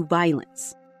turned to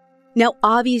violence. Now,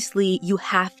 obviously, you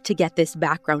have to get this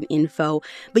background info,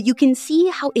 but you can see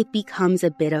how it becomes a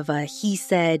bit of a he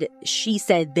said, she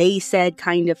said, they said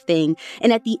kind of thing.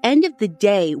 And at the end of the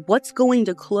day, what's going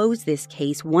to close this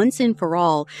case once and for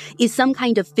all is some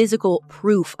kind of physical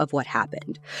proof of what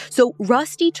happened. So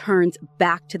Rusty turns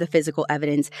back to the physical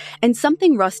evidence, and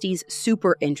something Rusty's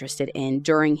super interested in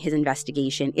during his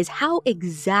investigation is how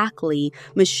exactly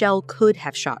Michelle could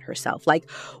have shot herself, like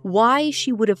why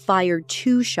she would have fired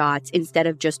 2 shots instead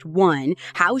of just one,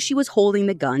 how she was holding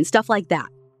the gun, stuff like that.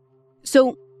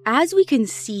 So, as we can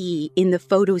see in the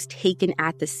photos taken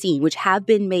at the scene, which have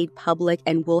been made public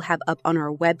and we'll have up on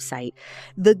our website,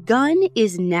 the gun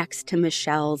is next to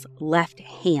Michelle's left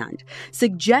hand,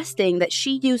 suggesting that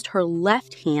she used her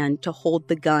left hand to hold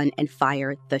the gun and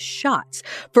fire the shots.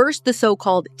 First, the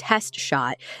so-called test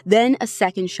shot, then a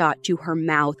second shot to her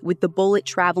mouth with the bullet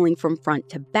traveling from front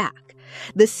to back.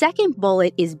 The second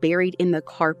bullet is buried in the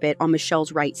carpet on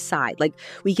Michelle's right side. Like,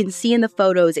 we can see in the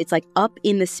photos, it's like up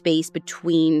in the space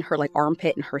between her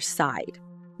armpit and her side.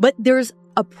 But there's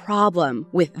a problem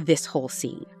with this whole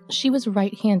scene. She was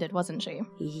right-handed, wasn't she?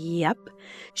 Yep,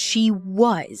 she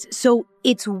was. So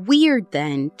it's weird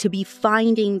then to be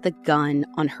finding the gun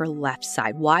on her left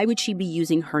side. Why would she be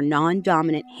using her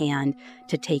non-dominant hand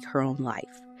to take her own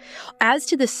life? As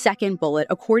to the second bullet,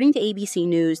 according to ABC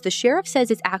News, the sheriff says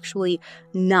it's actually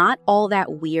not all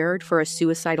that weird for a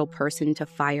suicidal person to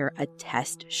fire a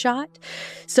test shot.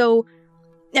 So,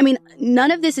 none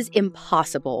of this is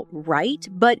impossible, right?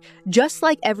 But just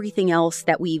like everything else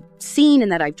that we've seen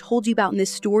and that I've told you about in this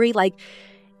story,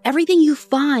 everything you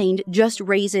find just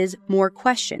raises more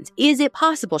questions. Is it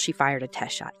possible she fired a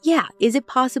test shot? Yeah. Is it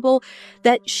possible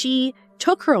that she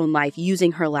took her own life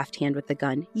using her left hand with the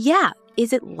gun? Yeah.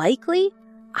 Is it likely?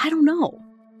 I don't know.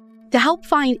 To help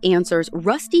find answers,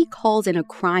 Rusty calls in a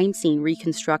crime scene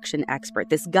reconstruction expert,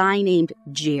 this guy named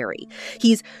Jerry.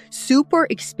 He's super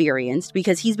experienced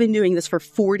because he's been doing this for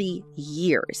 40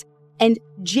 years. And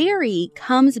Jerry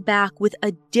comes back with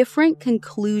a different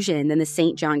conclusion than the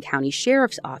St. John County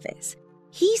Sheriff's Office.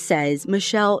 He says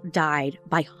Michelle died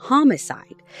by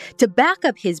homicide. To back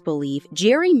up his belief,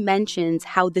 Jerry mentions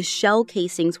how the shell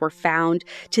casings were found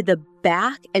to the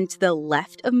back and to the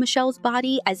left of Michelle's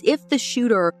body, as if the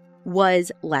shooter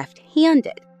was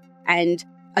left-handed. And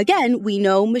again, we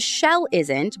know Michelle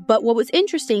isn't, but what was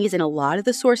interesting is in a lot of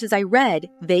the sources I read,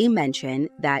 they mention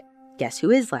that guess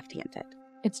who is left-handed?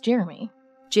 It's Jeremy.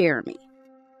 Jeremy.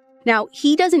 Now,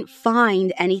 he doesn't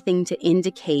find anything to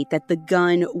indicate that the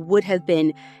gun would have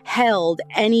been held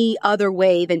any other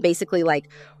way than basically like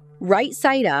right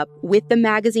side up with the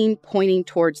magazine pointing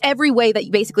towards every way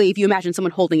that basically if you imagine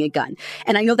someone holding a gun.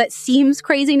 And I know that seems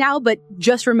crazy now, but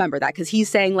just remember that because he's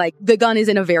saying like the gun is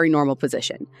in a very normal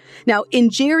position. Now,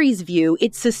 in Jerry's view,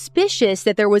 it's suspicious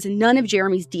that there was none of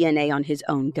Jeremy's DNA on his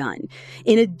own gun.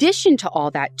 In addition to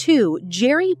all that too,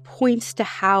 Jerry points to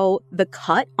how the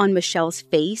cut on Michelle's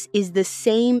face is the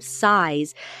same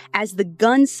size as the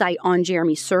gun sight on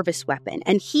Jeremy's service weapon.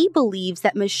 And he believes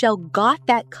that Michelle got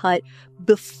that cut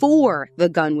before the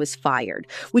gun was fired,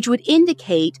 which would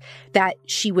indicate that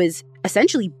she was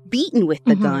essentially beaten with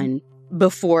the gun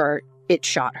before it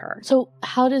shot her. So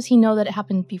how does he know that it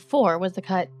happened before? Was the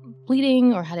cut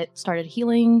bleeding or had it started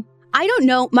healing? I don't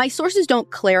know. My sources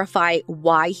don't clarify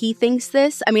why he thinks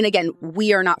this. I mean, again,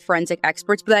 we are not forensic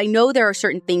experts, but I know there are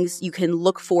certain things you can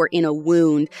look for in a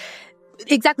wound.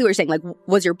 Exactly what you're saying. Like,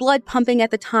 was your blood pumping at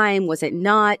the time? Was it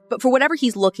not? But for whatever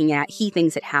he's looking at, he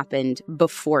thinks it happened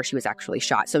before she was actually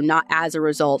shot. So not as a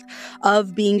result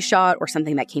of being shot or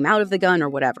something that came out of the gun or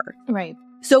whatever. Right.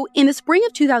 So in the spring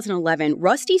of 2011,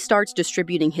 Rusty starts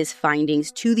distributing his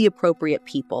findings to the appropriate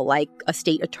people, like a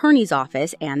state attorney's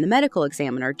office and the medical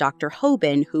examiner, Dr.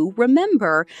 Hoban, who,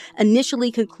 remember,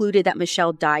 initially concluded that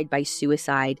Michelle died by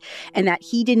suicide and that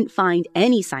he didn't find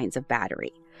any signs of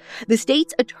battery. The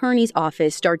state's attorney's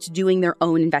office starts doing their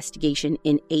own investigation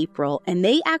in April, and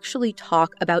they actually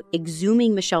talk about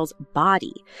exhuming Michelle's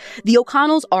body. The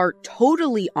O'Connells are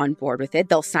totally on board with it.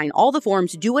 They'll sign all the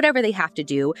forms, do whatever they have to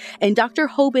do, and Dr.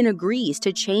 Hoban agrees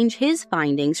to change his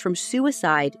findings from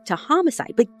suicide to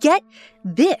homicide. But get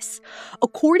this.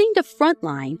 According to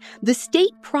Frontline, the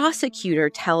state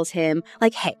prosecutor tells him,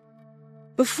 like, hey,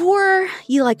 before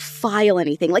you, file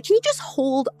anything, can you just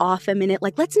hold off a minute?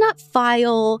 Let's not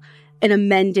file an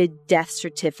amended death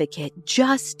certificate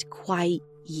just quite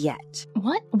yet.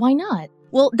 What? Why not?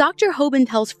 Well, Dr. Hoban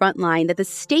tells Frontline that the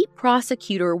state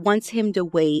prosecutor wants him to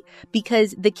wait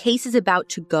because the case is about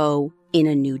to go in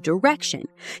a new direction.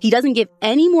 He doesn't give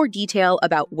any more detail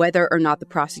about whether or not the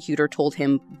prosecutor told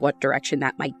him what direction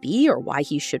that might be or why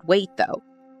he should wait, though.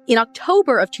 In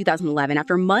October of 2011,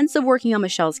 after months of working on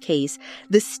Michelle's case,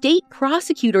 the state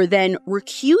prosecutor then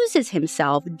recuses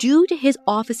himself due to his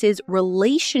office's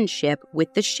relationship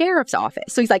with the sheriff's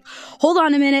office. So he's like, hold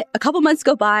on a minute, a couple months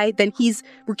go by, then he's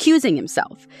recusing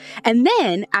himself. And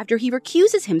then, after he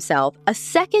recuses himself, a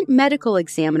second medical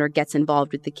examiner gets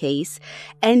involved with the case,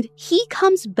 and he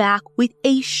comes back with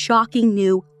a shocking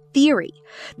new theory.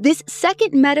 This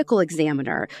second medical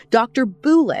examiner, Dr.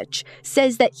 Bulich,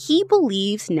 says that he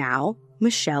believes now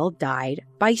Michelle died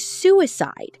by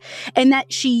suicide and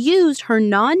that she used her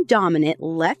non-dominant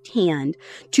left hand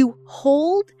to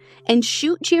hold and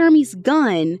shoot Jeremy's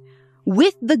gun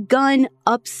with the gun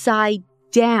upside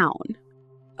down.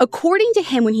 According to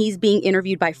him, when he's being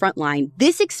interviewed by Frontline,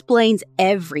 this explains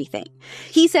everything.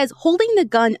 He says holding the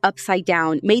gun upside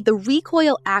down made the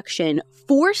recoil action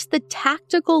force the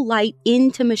tactical light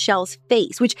into Michelle's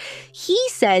face, which he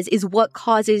says is what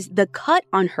causes the cut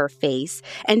on her face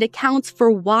and accounts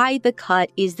for why the cut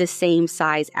is the same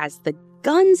size as the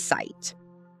gun sight.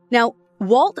 Now,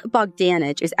 Walt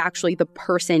Bogdanich is actually the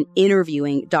person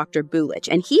interviewing Dr. Bulich,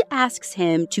 and he asks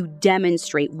him to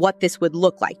demonstrate what this would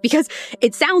look like because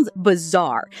it sounds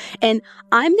bizarre. And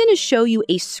I'm going to show you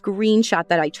a screenshot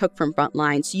that I took from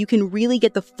Frontline so you can really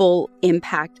get the full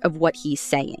impact of what he's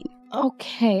saying.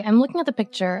 Okay, I'm looking at the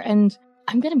picture, and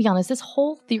I'm going to be honest, this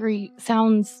whole theory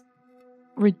sounds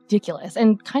ridiculous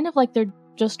and kind of like they're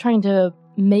just trying to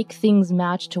make things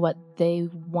match to what they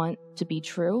want to be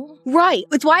true. Right.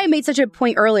 It's why I made such a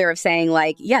point earlier of saying,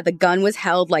 the gun was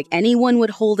held like anyone would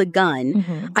hold a gun.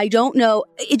 Mm-hmm. I don't know.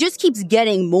 It just keeps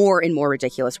getting more and more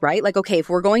ridiculous, right? Okay, if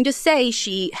we're going to say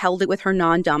she held it with her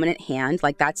non-dominant hand,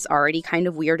 that's already kind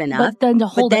of weird enough. But then to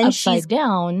hold it upside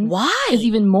down why? Is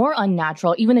even more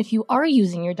unnatural, even if you are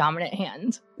using your dominant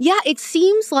hand. Yeah, it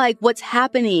seems like what's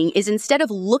happening is instead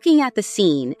of looking at the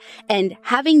scene and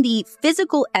having the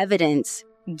physical evidence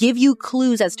give you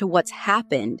clues as to what's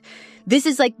happened, this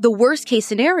is like the worst case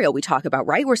scenario we talk about,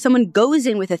 right? Where someone goes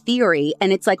in with a theory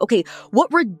and it's like, okay,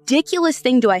 what ridiculous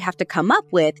thing do I have to come up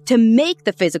with to make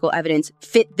the physical evidence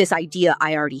fit this idea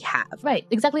I already have? Right.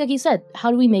 Exactly like you said.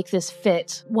 How do we make this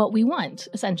fit what we want,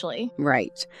 essentially?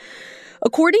 Right.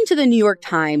 According to the New York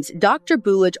Times, Dr.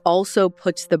 Bullich also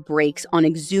puts the brakes on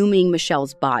exhuming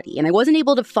Michelle's body. And I wasn't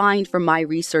able to find from my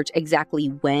research exactly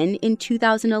when in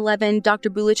 2011 Dr.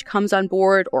 Bullich comes on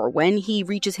board or when he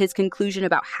reaches his conclusion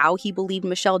about how he believed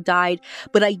Michelle died.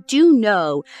 But I do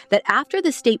know that after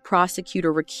the state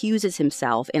prosecutor recuses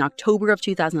himself in October of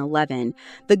 2011,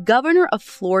 the governor of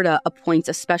Florida appoints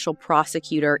a special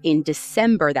prosecutor in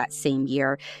December that same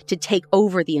year to take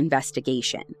over the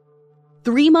investigation.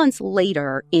 3 months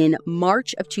later, in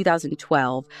March of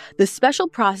 2012, the special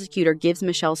prosecutor gives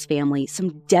Michelle's family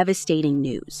some devastating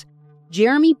news.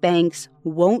 Jeremy Banks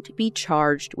won't be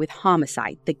charged with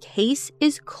homicide. The case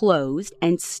is closed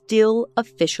and still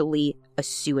officially a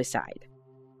suicide.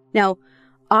 Now,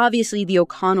 obviously, the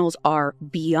O'Connells are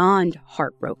beyond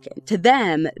heartbroken. To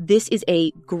them, this is a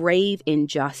grave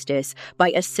injustice by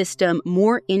a system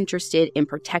more interested in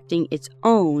protecting its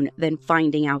own than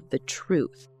finding out the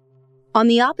truth. On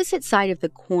the opposite side of the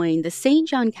coin, the St.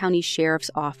 John County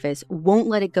Sheriff's Office won't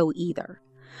let it go either.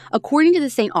 According to the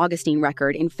St. Augustine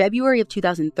Record, in February of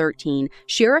 2013,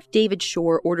 Sheriff David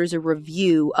Shore orders a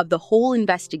review of the whole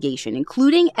investigation,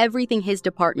 including everything his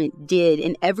department did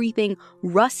and everything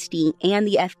Rusty and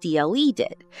the FDLE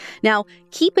did. Now,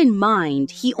 keep in mind,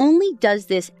 he only does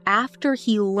this after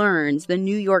he learns the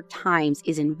New York Times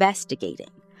is investigating.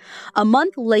 A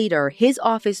month later, his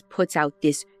office puts out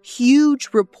this huge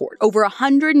report, over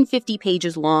 150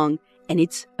 pages long, and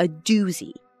it's a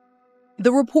doozy.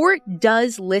 The report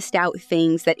does list out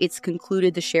things that it's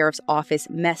concluded the sheriff's office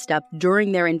messed up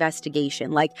during their investigation,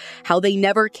 like how they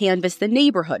never canvassed the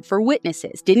neighborhood for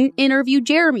witnesses, didn't interview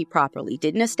Jeremy properly,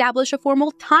 didn't establish a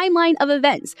formal timeline of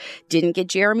events, didn't get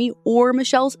Jeremy or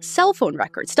Michelle's cell phone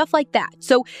records, stuff like that.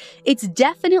 So it's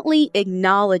definitely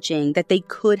acknowledging that they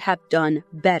could have done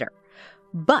better.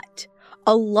 But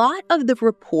a lot of the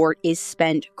report is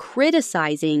spent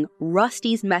criticizing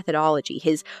Rusty's methodology,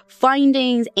 his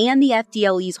findings, and the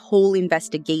FDLE's whole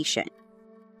investigation.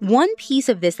 One piece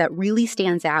of this that really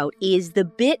stands out is the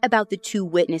bit about the two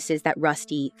witnesses that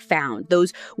Rusty found,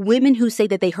 those women who say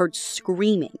that they heard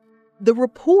screaming. The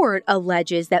report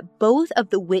alleges that both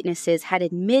of the witnesses had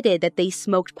admitted that they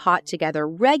smoked pot together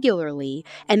regularly,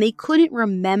 and they couldn't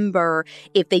remember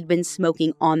if they'd been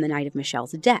smoking on the night of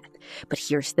Michelle's death. But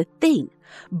here's the thing.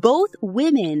 Both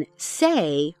women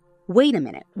say, wait a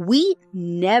minute, we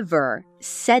never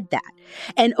said that.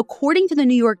 And according to the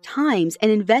New York Times,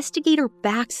 an investigator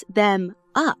backs them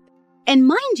up. And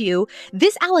mind you,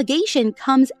 this allegation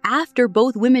comes after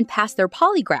both women pass their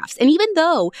polygraphs. And even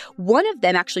though one of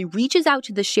them actually reaches out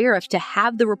to the sheriff to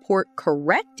have the report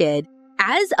corrected,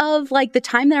 as of the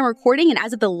time that I'm recording and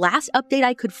as of the last update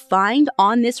I could find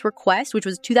on this request, which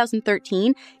was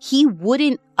 2013, he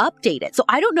wouldn't update it. So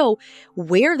I don't know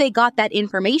where they got that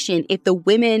information if the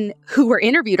women who were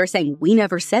interviewed are saying, we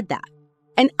never said that.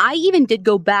 And I even did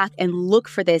go back and look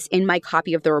for this in my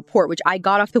copy of the report, which I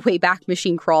got off the Wayback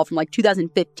Machine crawl from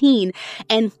 2015.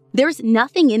 And there's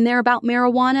nothing in there about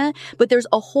marijuana, but there's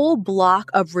a whole block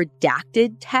of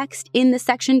redacted text in the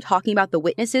section talking about the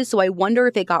witnesses. So I wonder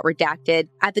if it got redacted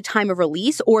at the time of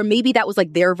release, or maybe that was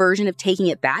their version of taking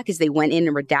it back as they went in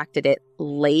and redacted it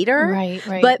later.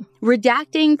 Right. But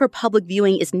redacting for public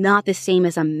viewing is not the same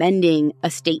as amending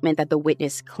a statement that the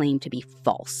witness claimed to be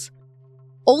false.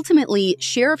 Ultimately,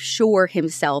 Sheriff Shore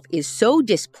himself is so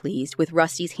displeased with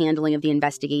Rusty's handling of the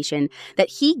investigation that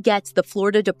he gets the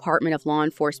Florida Department of Law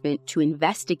Enforcement to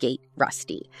investigate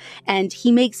Rusty. And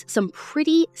he makes some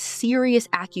pretty serious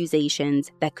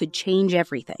accusations that could change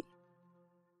everything.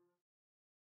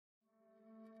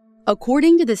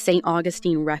 According to the St.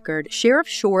 Augustine Record, Sheriff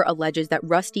Shore alleges that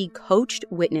Rusty coached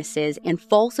witnesses and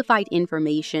falsified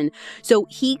information so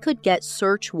he could get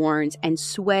search warrants and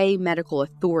sway medical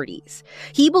authorities.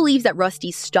 He believes that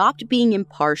Rusty stopped being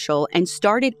impartial and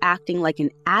started acting like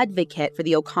an advocate for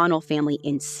the O'Connell family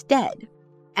instead.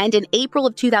 And in April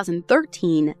of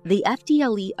 2013, the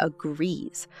FDLE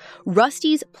agrees.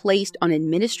 Rusty's placed on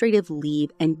administrative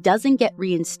leave and doesn't get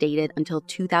reinstated until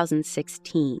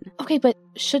 2016. Okay, but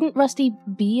shouldn't Rusty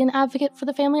be an advocate for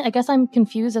the family? I guess I'm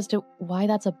confused as to why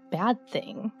that's a bad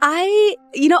thing. I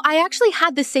actually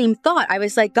had the same thought. I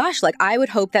was like, gosh, I would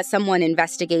hope that someone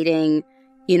investigating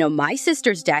my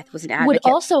sister's death was an advocate.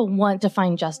 Would also want to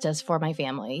find justice for my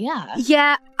family, yeah.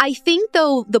 Yeah, I think,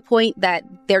 though, the point that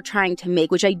they're trying to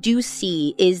make, which I do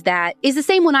see, is the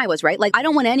same one I was, right? Like, I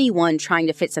don't want anyone trying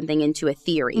to fit something into a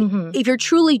theory. Mm-hmm. If you're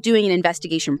truly doing an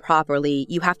investigation properly,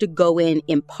 you have to go in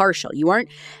impartial. You aren't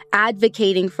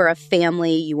advocating for a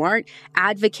family. You aren't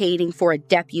advocating for a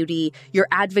deputy. You're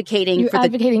advocating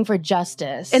for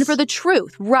justice. And for the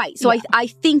truth, right. So yeah. I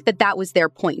think that was their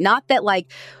point. Not that,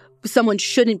 like, someone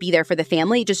shouldn't be there for the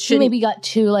family. It just shouldn't. Maybe got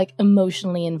too, like,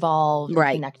 emotionally involved or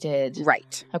connected.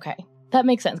 Right. Okay. That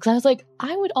makes sense. Because I was like,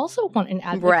 I would also want an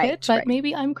advocate, but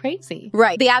maybe I'm crazy.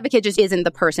 Right. The advocate just isn't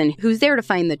the person who's there to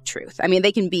find the truth. I mean,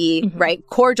 they can be,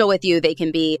 cordial with you. They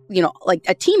can be, like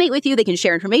a teammate with you. They can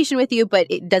share information with you, but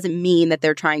it doesn't mean that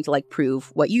they're trying to, like,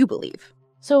 prove what you believe.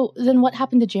 So then what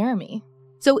happened to Jeremy?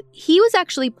 So he was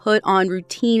actually put on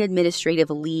routine administrative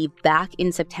leave back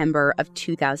in September of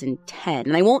 2010.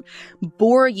 And I won't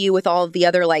bore you with all of the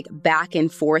other, like, back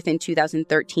and forth in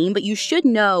 2013, but you should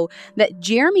know that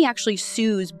Jeremy actually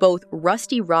sues both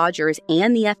Rusty Rogers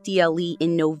and the FDLE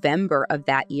in November of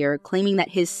that year, claiming that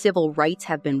his civil rights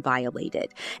have been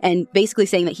violated, and basically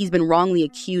saying that he's been wrongly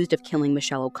accused of killing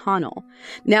Michelle O'Connell.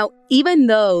 Now, even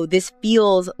though this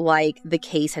feels like the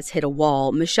case has hit a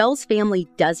wall, Michelle's family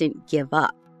doesn't give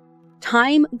up.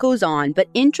 Time goes on, but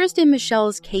interest in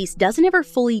Michelle's case doesn't ever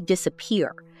fully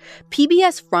disappear.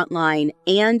 PBS Frontline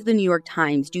and the New York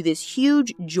Times do this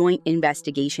huge joint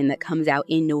investigation that comes out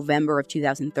in November of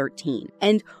 2013.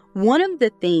 And one of the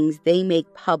things they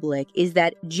make public is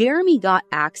that Jeremy got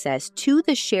access to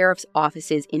the sheriff's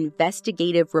office's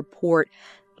investigative report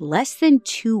less than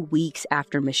 2 weeks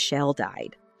after Michelle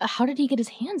died. How did he get his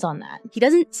hands on that? He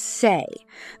doesn't say.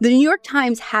 The New York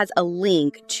Times has a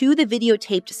link to the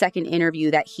videotaped second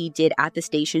interview that he did at the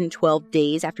station 12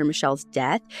 days after Michelle's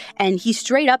death. And he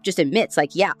straight up just admits,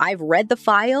 like, yeah, I've read the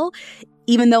file,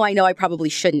 even though I know I probably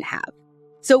shouldn't have.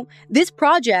 So this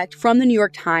project from the New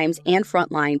York Times and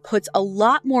Frontline puts a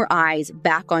lot more eyes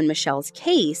back on Michelle's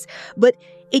case, but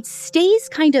it stays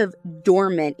kind of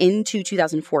dormant into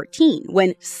 2014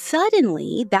 when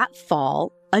suddenly that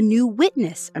fall, a new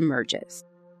witness emerges.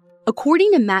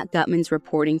 According to Matt Gutman's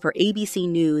reporting for ABC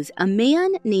News, a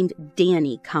man named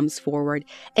Danny comes forward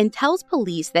and tells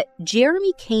police that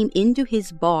Jeremy came into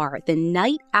his bar the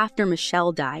night after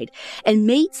Michelle died and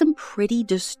made some pretty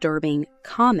disturbing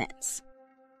comments.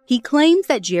 He claims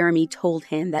that Jeremy told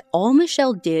him that all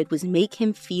Michelle did was make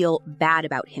him feel bad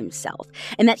about himself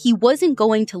and that he wasn't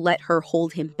going to let her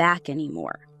hold him back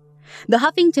anymore. The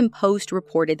Huffington Post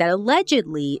reported that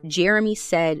allegedly Jeremy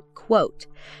said, quote,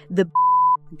 "The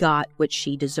got what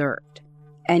she deserved,"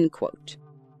 end quote.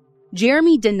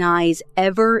 Jeremy denies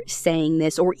ever saying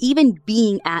this or even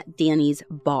being at Danny's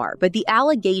bar, but the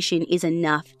allegation is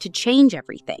enough to change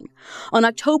everything. On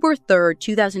October 3rd,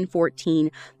 2014,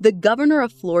 the governor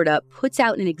of Florida puts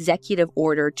out an executive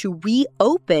order to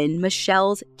reopen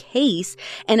Michelle's case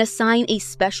and assign a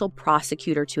special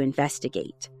prosecutor to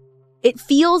investigate. It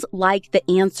feels like the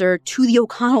answer to the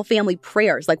O'Connell family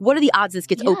prayers. Like, what are the odds this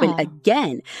gets open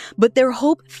again? But their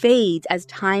hope fades as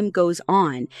time goes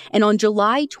on. And on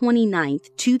July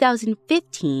 29th,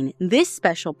 2015, this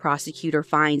special prosecutor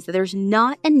finds that there's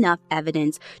not enough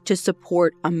evidence to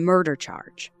support a murder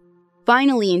charge.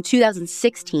 Finally, in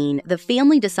 2016, the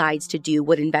family decides to do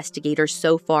what investigators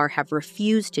so far have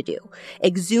refused to do: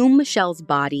 exhume Michelle's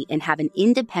body and have an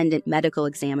independent medical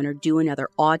examiner do another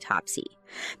autopsy.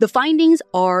 The findings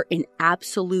are an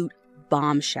absolute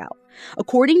bombshell.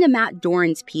 According to Matt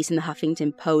Doran's piece in the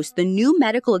Huffington Post, the new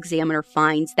medical examiner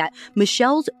finds that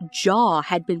Michelle's jaw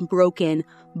had been broken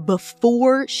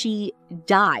before she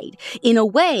died, in a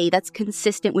way that's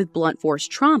consistent with blunt force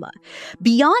trauma.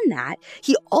 Beyond that,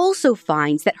 he also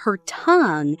finds that her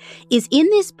tongue is in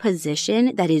this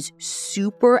position that is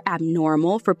super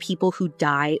abnormal for people who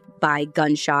die by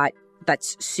gunshot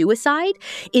that's suicide.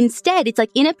 Instead, it's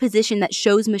like in a position that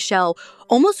shows Michelle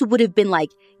almost would have been like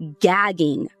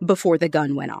gagging before the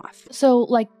gun went off. So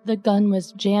like the gun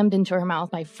was jammed into her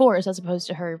mouth by force as opposed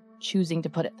to her choosing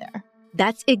to put it there.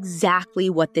 That's exactly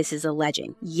what this is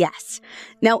alleging, yes.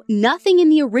 Now, nothing in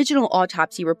the original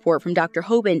autopsy report from Dr.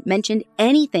 Hoban mentioned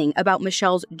anything about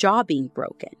Michelle's jaw being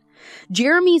broken.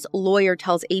 Jeremy's lawyer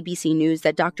tells ABC News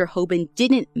that Dr. Hoban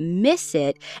didn't miss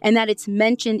it and that it's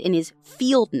mentioned in his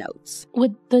field notes.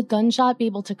 Would the gunshot be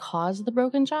able to cause the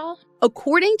broken jaw?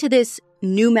 According to this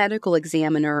new medical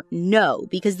examiner, no,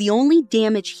 because the only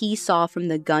damage he saw from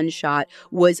the gunshot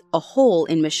was a hole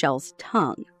in Michelle's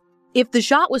tongue. If the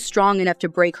shot was strong enough to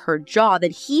break her jaw,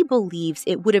 then he believes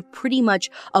it would have pretty much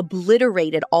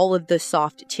obliterated all of the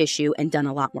soft tissue and done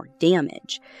a lot more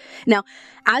damage. Now,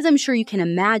 as I'm sure you can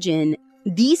imagine,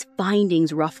 these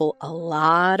findings ruffle a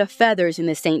lot of feathers in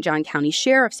the St. John County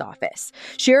Sheriff's Office.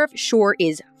 Sheriff Shore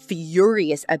is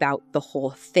furious about the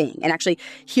whole thing. And actually,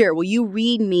 here, will you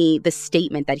read me the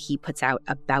statement that he puts out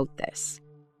about this?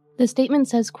 The statement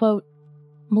says, quote,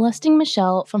 "Molesting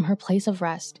Michelle from her place of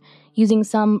rest using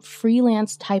some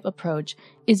freelance-type approach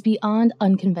is beyond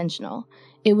unconventional.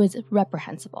 It was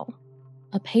reprehensible.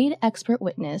 A paid expert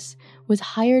witness was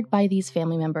hired by these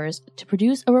family members to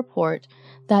produce a report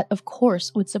that, of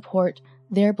course, would support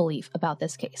their belief about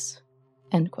this case."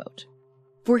 End quote.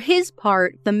 For his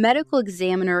part, the medical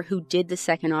examiner who did the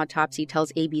second autopsy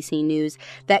tells ABC News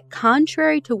that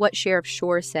contrary to what Sheriff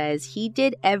Shore says, he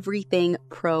did everything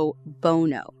pro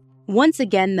bono. Once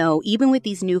again, though, even with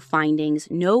these new findings,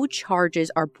 no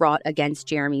charges are brought against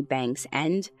Jeremy Banks,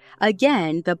 and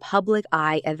again, the public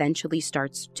eye eventually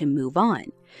starts to move on.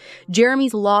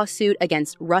 Jeremy's lawsuit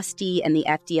against Rusty and the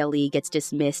FDLE gets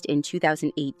dismissed in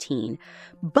 2018,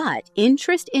 but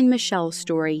interest in Michelle's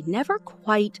story never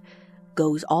quite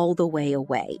goes all the way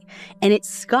away, and it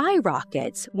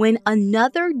skyrockets when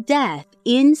another death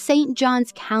in St.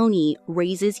 Johns County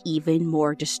raises even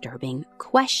more disturbing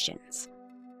questions.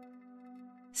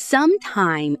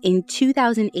 Sometime in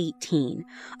 2018,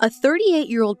 a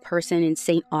 38-year-old person in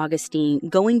St. Augustine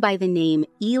going by the name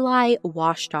Eli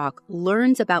Washtok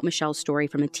learns about Michelle's story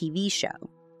from a TV show.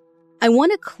 I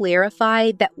want to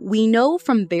clarify that we know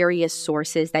from various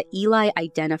sources that Eli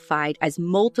identified as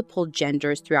multiple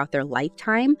genders throughout their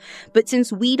lifetime, but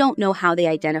since we don't know how they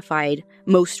identified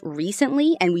most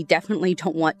recently, and we definitely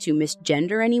don't want to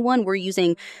misgender anyone, we're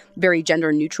using very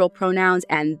gender-neutral pronouns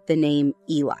and the name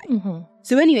Eli. Mm-hmm.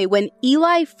 So anyway, when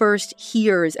Eli first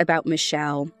hears about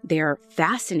Michelle, they're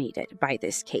fascinated by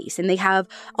this case, and they have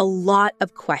a lot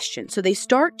of questions. So they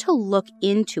start to look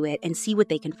into it and see what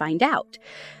they can find out.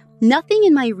 Nothing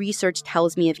in my research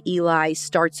tells me if Eli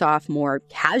starts off more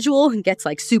casual and gets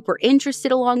super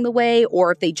interested along the way,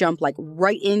 or if they jump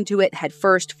right into it head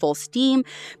first, full steam.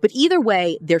 But either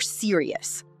way, they're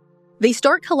serious. They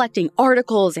start collecting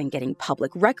articles and getting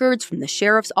public records from the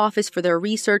sheriff's office for their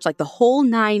research, the whole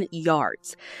 9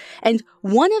 yards. And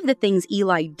one of the things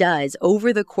Eli does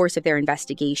over the course of their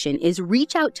investigation is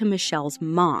reach out to Michelle's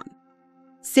mom.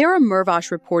 Sarah Murvash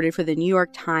reported for the New York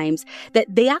Times that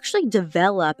they actually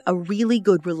develop a really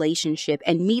good relationship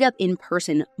and meet up in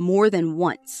person more than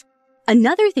once.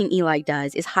 Another thing Eli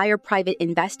does is hire private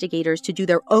investigators to do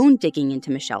their own digging into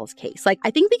Michelle's case.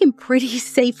 I think we can pretty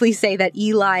safely say that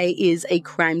Eli is a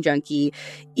crime junkie,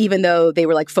 even though they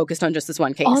were focused on just this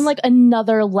one case. On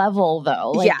another level,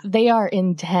 though. Yeah. They are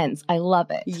intense. I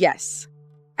love it. Yes.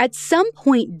 At some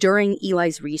point during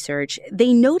Eli's research,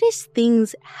 they notice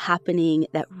things happening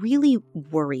that really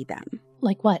worry them.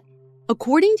 Like what?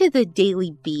 According to the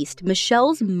Daily Beast,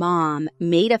 Michelle's mom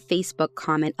made a Facebook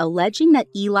comment alleging that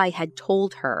Eli had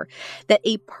told her that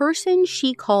a person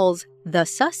she calls the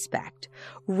suspect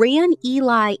ran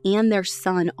Eli and their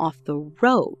son off the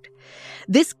road.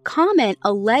 This comment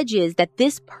alleges that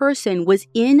this person was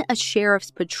in a sheriff's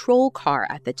patrol car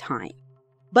at the time.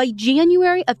 By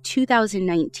January of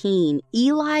 2019,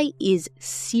 Eli is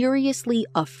seriously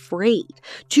afraid,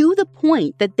 to the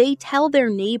point that they tell their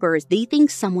neighbors they think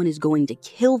someone is going to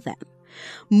kill them.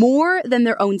 More than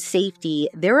their own safety,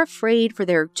 they're afraid for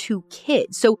their 2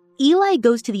 kids. So Eli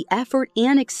goes to the effort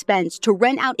and expense to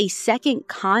rent out a second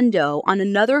condo on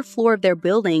another floor of their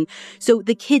building so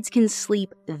the kids can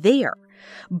sleep there.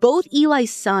 Both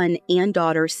Eli's son and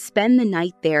daughter spend the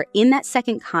night there in that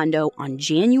second condo on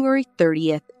January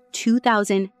 30th,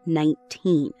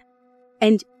 2019.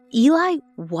 And Eli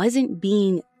wasn't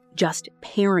being just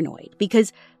paranoid,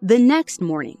 because the next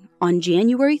morning, on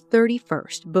January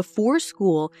 31st, before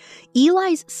school,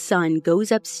 Eli's son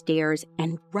goes upstairs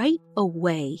and right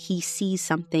away he sees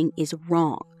something is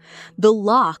wrong. The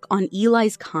lock on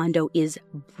Eli's condo is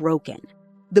broken.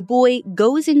 The boy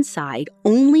goes inside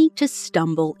only to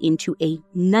stumble into a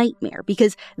nightmare,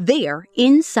 because there,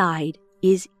 inside,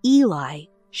 is Eli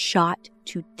shot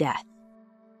to death.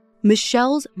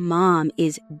 Michelle's mom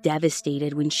is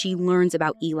devastated when she learns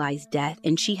about Eli's death,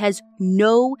 and she has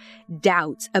no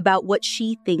doubts about what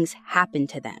she thinks happened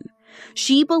to them.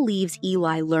 She believes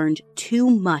Eli learned too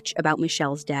much about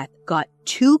Michelle's death, got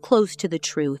too close to the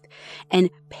truth, and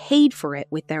paid for it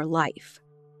with their life.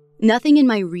 Nothing in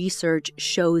my research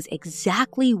shows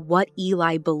exactly what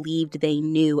Eli believed they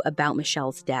knew about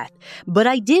Michelle's death, but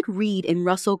I did read in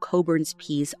Russell Coburn's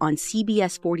piece on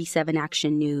CBS 47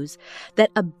 Action News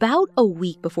that about a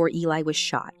week before Eli was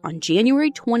shot, on January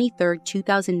 23,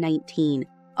 2019,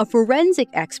 a forensic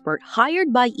expert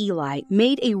hired by Eli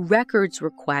made a records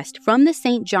request from the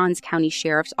St. Johns County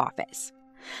Sheriff's Office.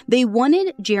 They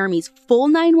wanted Jeremy's full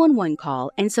 911 call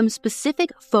and some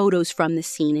specific photos from the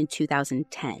scene in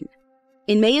 2010.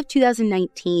 In May of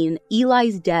 2019,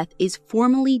 Eli's death is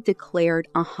formally declared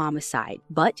a homicide,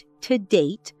 but to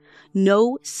date,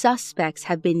 no suspects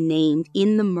have been named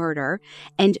in the murder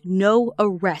and no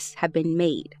arrests have been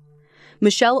made.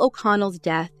 Michelle O'Connell's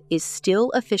death is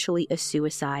still officially a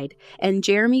suicide, and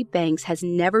Jeremy Banks has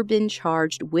never been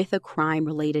charged with a crime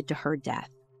related to her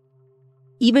death.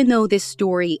 Even though this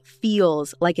story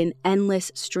feels like an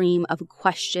endless stream of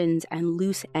questions and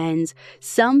loose ends,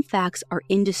 some facts are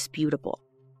indisputable.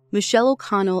 Michelle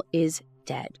O'Connell is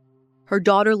dead. Her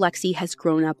daughter Lexi has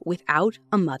grown up without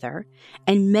a mother,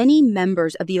 and many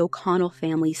members of the O'Connell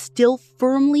family still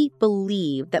firmly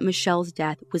believe that Michelle's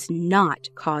death was not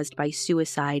caused by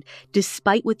suicide,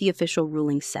 despite what the official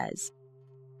ruling says.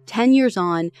 10 years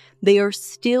on, they are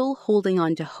still holding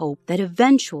on to hope that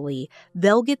eventually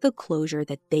they'll get the closure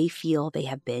that they feel they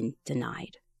have been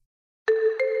denied.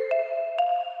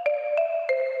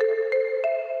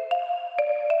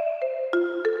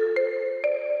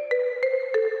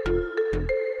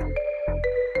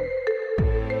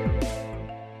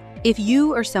 If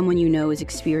you or someone you know is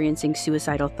experiencing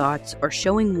suicidal thoughts or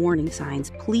showing warning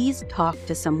signs, please talk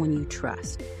to someone you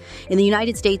trust. In the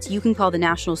United States, you can call the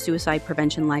National Suicide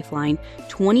Prevention Lifeline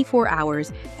 24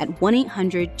 hours at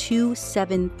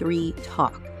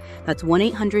 1-800-273-TALK. That's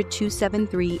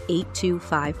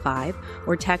 1-800-273-8255,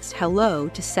 or text HELLO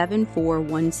to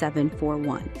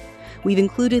 741741. We've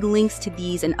included links to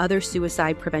these and other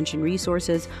suicide prevention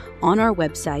resources on our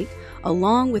website,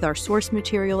 along with our source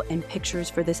material and pictures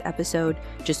for this episode.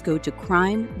 Just go to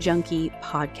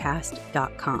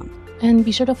crimejunkiepodcast.com. And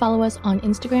be sure to follow us on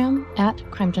Instagram at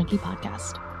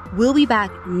crimejunkiepodcast. We'll be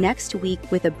back next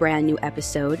week with a brand new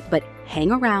episode, but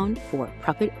hang around for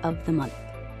Puppet of the Month.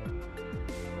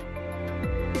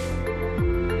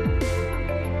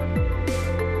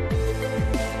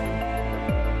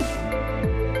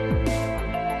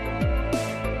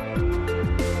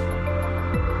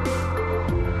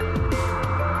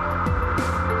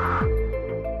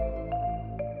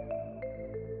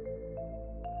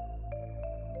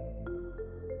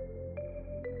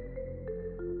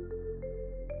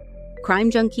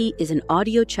 Crime Junkie is an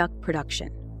Audio Chuck production.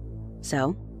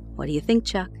 So, what do you think,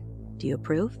 Chuck? Do you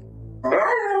approve?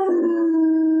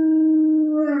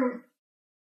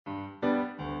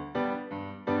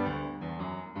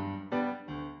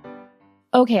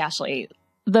 Okay, Ashley,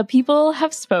 the people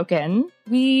have spoken.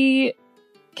 We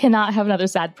cannot have another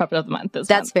sad puppet of the month this month.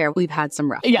 That's fair. We've had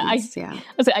some rough ones.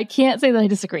 I can't say that I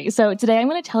disagree. So today I'm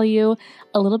going to tell you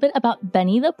a little bit about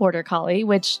Benny the Border Collie,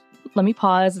 which, let me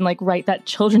pause and write that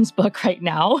children's book right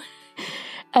now,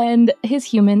 and his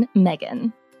human,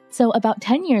 Megan. So about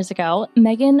 10 years ago,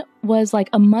 Megan was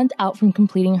a month out from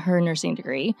completing her nursing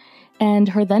degree, and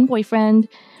her then boyfriend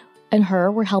and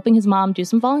her were helping his mom do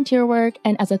some volunteer work.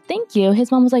 And as a thank you,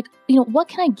 his mom was like, what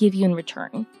can I give you in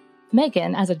return?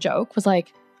 Megan, as a joke, was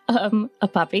like, a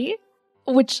puppy,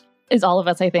 which is all of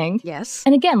us, I think. Yes.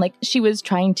 And again, she was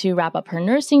trying to wrap up her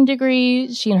nursing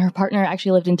degree. She and her partner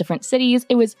actually lived in different cities.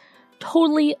 It was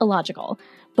totally illogical.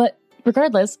 But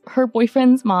regardless, her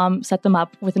boyfriend's mom set them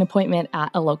up with an appointment at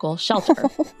a local shelter.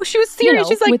 She was serious.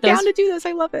 She's down to do this.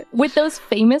 I love it. With those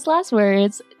famous last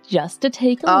words, just to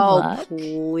take a look. Oh,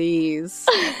 please.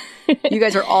 You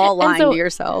guys are all lying to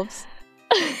yourselves.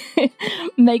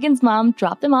 Megan's mom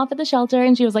dropped them off at the shelter,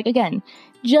 and she was like, again,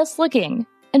 just looking.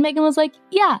 And Megan was like,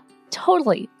 yeah,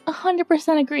 totally,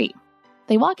 100% agree.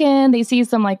 They walk in, they see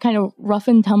some kind of rough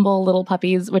and tumble little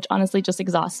puppies, which honestly just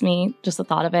exhausts me, just the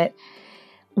thought of it.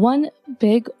 One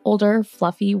big, older,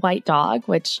 fluffy white dog,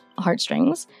 which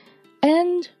heartstrings,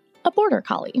 and a border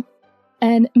collie.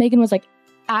 And Megan was like,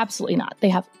 absolutely not. They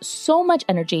have so much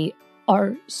energy,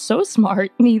 are so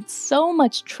smart, need so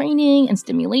much training and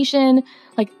stimulation.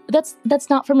 That's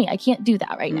not for me. I can't do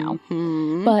that right now.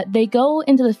 Mm-hmm. But they go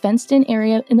into the fenced-in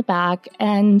area in the back,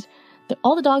 and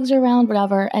all the dogs are around,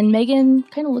 whatever. And Megan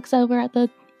kind of looks over at the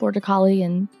border collie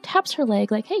and taps her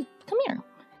leg hey, come here.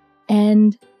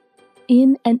 And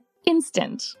in an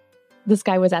instant, this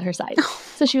guy was at her side.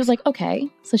 So she was like, okay.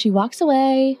 So she walks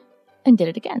away and did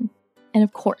it again. And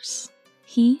of course,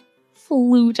 he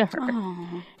flew to her.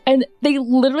 Aww. And they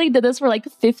literally did this for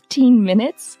 15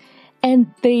 minutes. And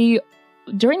they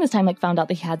during this time, like, found out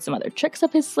that he had some other tricks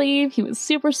up his sleeve. He was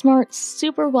super smart,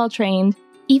 super well-trained.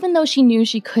 Even though she knew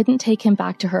she couldn't take him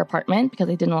back to her apartment because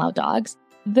they didn't allow dogs,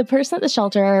 the person at the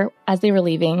shelter, as they were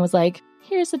leaving, was like,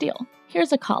 here's the deal.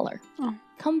 Here's a collar. Oh.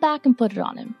 Come back and put it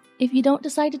on him. If you don't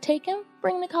decide to take him,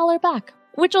 bring the collar back.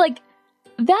 Which, like,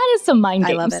 that is some mind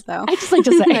games. I love it, though. I just like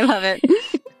to say. I love it.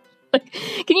 Like,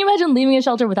 can you imagine leaving a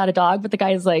shelter without a dog, but the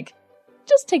guy is like,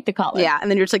 just take the collar. Yeah, and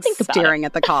then you're just like staring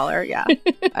at the collar. Yeah.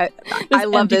 I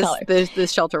love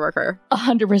this shelter worker.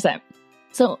 100%.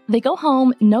 So they go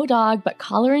home, no dog, but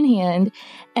collar in hand.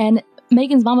 And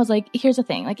Megan's mom was like, here's the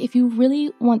thing. Like, if you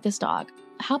really want this dog,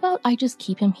 how about I just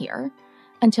keep him here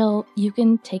until you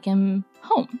can take him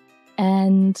home?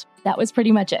 And that was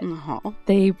pretty much it. Uh-huh.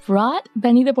 They brought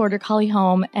Benny the Border Collie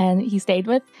home, and he stayed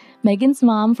with Megan's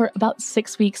mom for about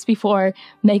 6 weeks before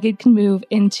Megan could move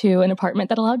into an apartment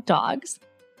that allowed dogs.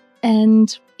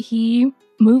 And he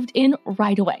moved in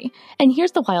right away. And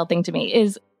here's the wild thing to me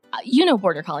is, you know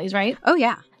Border Collies, right? Oh,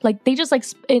 yeah. Like, they just, like,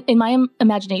 in my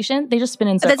imagination, they just spin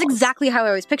in circles. That's exactly how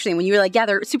I was picturing. When you were like, yeah,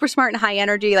 they're super smart and high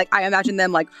energy. Like, I imagine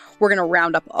them, like, we're going to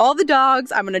round up all the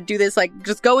dogs. I'm going to do this, like,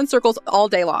 just go in circles all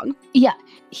day long. Yeah.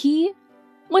 He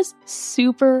was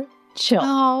super chill.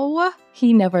 Oh.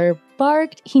 He never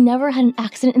barked. He never had an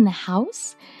accident in the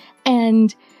house.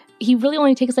 And he really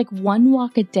only takes, like, one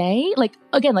walk a day. Like,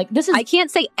 again, like, this is... I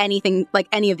can't say anything, like,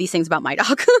 any of these things about my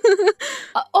dog.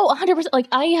 100%. Like,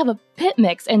 I have a pit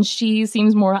mix, and she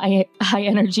seems more high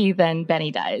energy than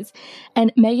Benny does.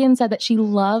 And Megan said that she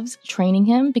loves training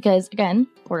him because, again,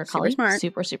 Border Collie,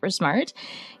 super, super smart.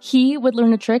 He would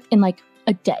learn a trick in, like,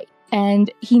 a day.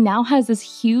 And he now has this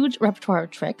huge repertoire of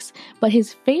tricks, but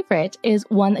his favorite is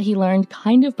one that he learned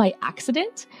kind of by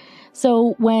accident.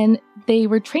 So when they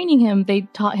were training him, they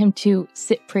taught him to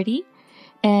sit pretty,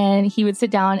 and he would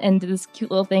sit down and do this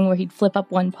cute little thing where he'd flip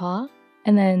up one paw,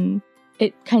 and then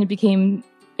it kind of became,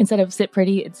 instead of sit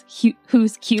pretty, it's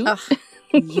who's cute. Ugh,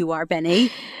 you are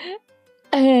Benny.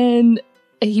 And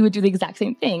he would do the exact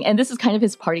same thing. And this is kind of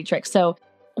his party trick. So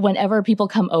whenever people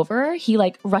come over, he,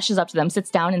 like, rushes up to them,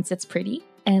 sits down and sits pretty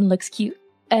and looks cute.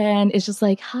 And it's just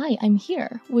like, hi, I'm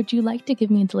here. Would you like to give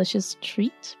me a delicious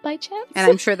treat by chance? And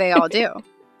I'm sure they all do.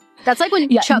 That's like when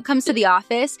Chuck comes to the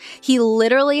office, he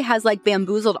literally has, like,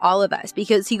 bamboozled all of us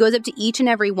because he goes up to each and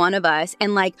every one of us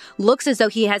and, like, looks as though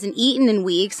he hasn't eaten in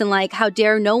weeks and, like, how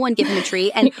dare no one give him a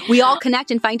treat. And we all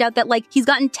connect and find out that, like, he's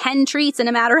gotten 10 treats in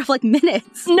a matter of, like,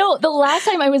 minutes. No, the last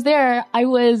time I was there, I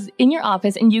was in your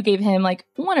office and you gave him, like,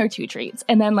 1 or 2 treats.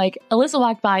 And then, like, Alyssa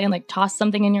walked by and, like, tossed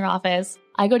something in your office.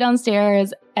 I go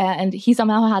downstairs and he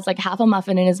somehow has, like, half a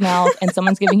muffin in his mouth and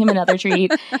someone's giving him another treat.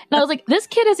 And I was like, this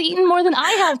kid has eaten more than I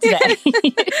have today.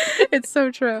 It's so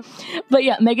true. But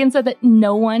yeah, Megan said that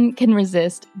no one can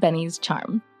resist Benny's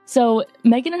charm. So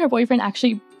Megan and her boyfriend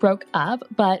actually broke up,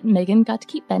 but Megan got to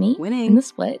keep Benny in the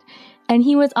split. And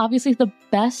he was obviously the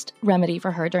best remedy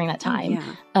for her during that time.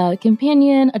 Oh, yeah. A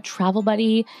companion, a travel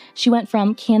buddy. She went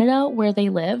from Canada, where they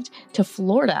lived, to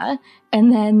Florida,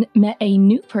 and then met a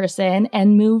new person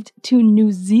and moved to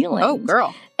New Zealand. Oh,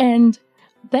 girl. And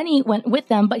Benny went with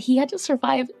them, but he had to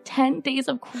survive 10 days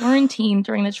of quarantine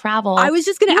during the travel. I was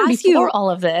just going to ask you. Before all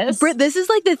of this. Britt, this is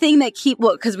like the thing that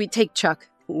because we take Chuck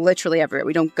literally everywhere.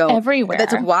 We don't go everywhere.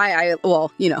 That's why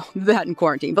that in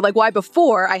quarantine, but, like, why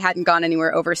before I hadn't gone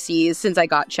anywhere overseas since I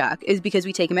got Chuck is because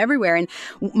we take him everywhere. And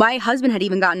my husband had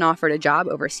even gotten offered a job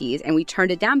overseas and we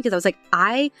turned it down because I was like,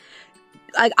 I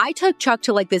took Chuck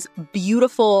to, like, this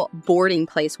beautiful boarding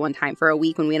place one time for a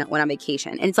week when we went on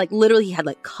vacation. And it's like, literally, he had,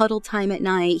 like, cuddle time at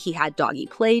night. He had doggy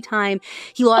play time.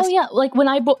 He lost. Oh, yeah. Like, when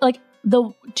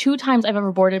the 2 times I've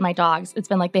ever boarded my dogs, it's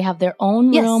been like they have their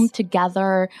own room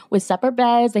together with separate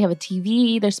beds. They have a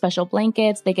TV, there's special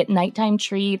blankets. They get nighttime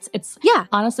treats. It's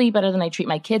honestly better than I treat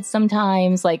my kids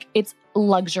sometimes. Like, it's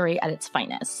luxury at its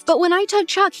finest. But when I took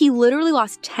Chuck, he literally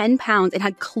lost 10 pounds and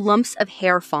had clumps of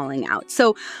hair falling out.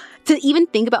 So to even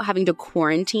think about having to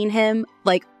quarantine him,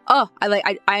 like,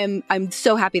 I'm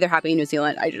so happy they're happy in New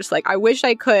Zealand. I just, like, I wish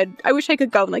I could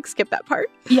go and, like, skip that part.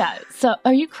 Yeah. So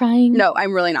are you crying? No,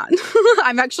 I'm really not.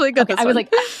 I'm actually good. Okay, I was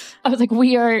like,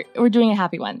 we're doing a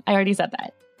happy one. I already said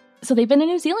that. So they've been in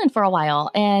New Zealand for a while,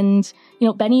 and, you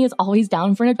know, Benny is always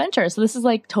down for an adventure. So this is,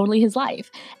 like, totally his life.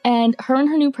 And her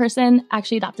new person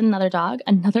actually adopted another dog,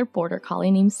 another Border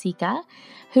Collie named Sika,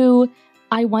 who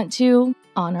I want to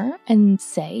honor and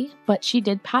say, but she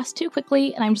did pass too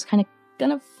quickly, and I'm just kind of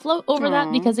gonna float over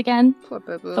that because, again,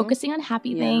 focusing on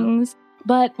happy things.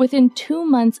 But within 2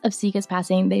 months of Sika's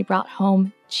passing, they brought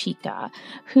home Chica,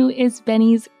 who is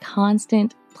Benny's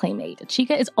constant playmate.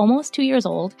 Chica is almost 2 years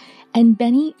old, and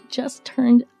Benny just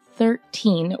turned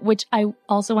 13, which I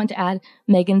also want to add,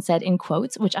 Megan said in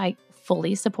quotes, which I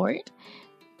fully support,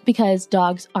 because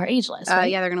dogs are ageless,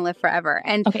 right? Yeah, they're going to live forever.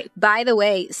 And by the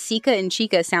way, Sika and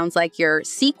Chica sounds like your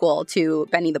sequel to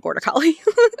Benny the Border Collie.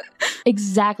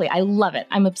 Exactly. I love it.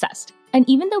 I'm obsessed. And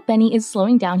even though Benny is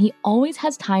slowing down, he always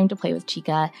has time to play with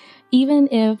Chica, even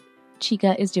if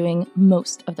Chica is doing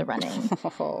most of the running.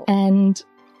 And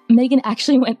Megan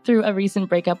actually went through a recent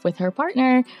breakup with her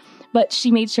partner, but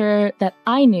she made sure that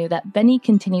I knew that Benny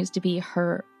continues to be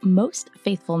her most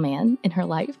faithful man in her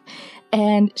life,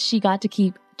 and she got to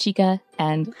keep Chica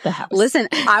and the house. Listen,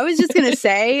 I was just going to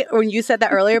say, when you said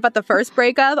that earlier about the first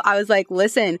breakup, I was like,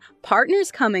 listen,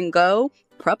 partners come and go.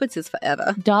 Puppets is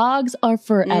forever. Dogs are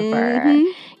forever.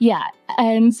 Yeah.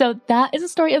 And so that is a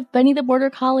story of Benny the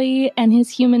Border Collie and his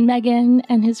human Megan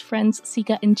and his friends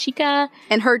Sika and Chica.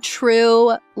 And her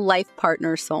true life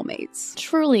partner soulmates.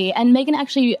 Truly. And Megan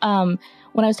actually, when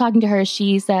I was talking to her,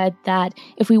 she said that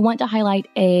if we want to highlight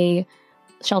a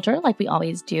shelter, like we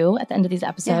always do at the end of these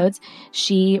episodes,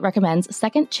 she recommends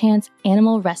Second Chance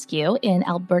Animal Rescue in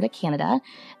Alberta, Canada,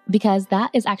 because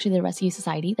that is actually the rescue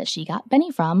society that she got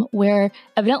Benny from, where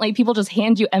evidently people just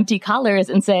hand you empty collars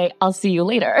and say, I'll see you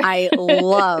later. I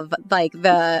love like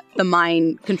the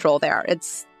mind control there.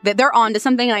 They're on to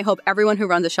something, and I hope everyone who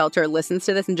runs a shelter listens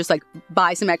to this and just like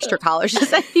buy some extra collars to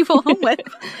send people home with.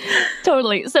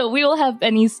 Totally. So we will have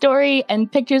Benny's story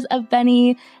and pictures of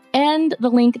Benny and the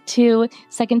link to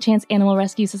Second Chance Animal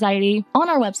Rescue Society on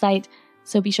our website,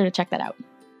 so be sure to check that out.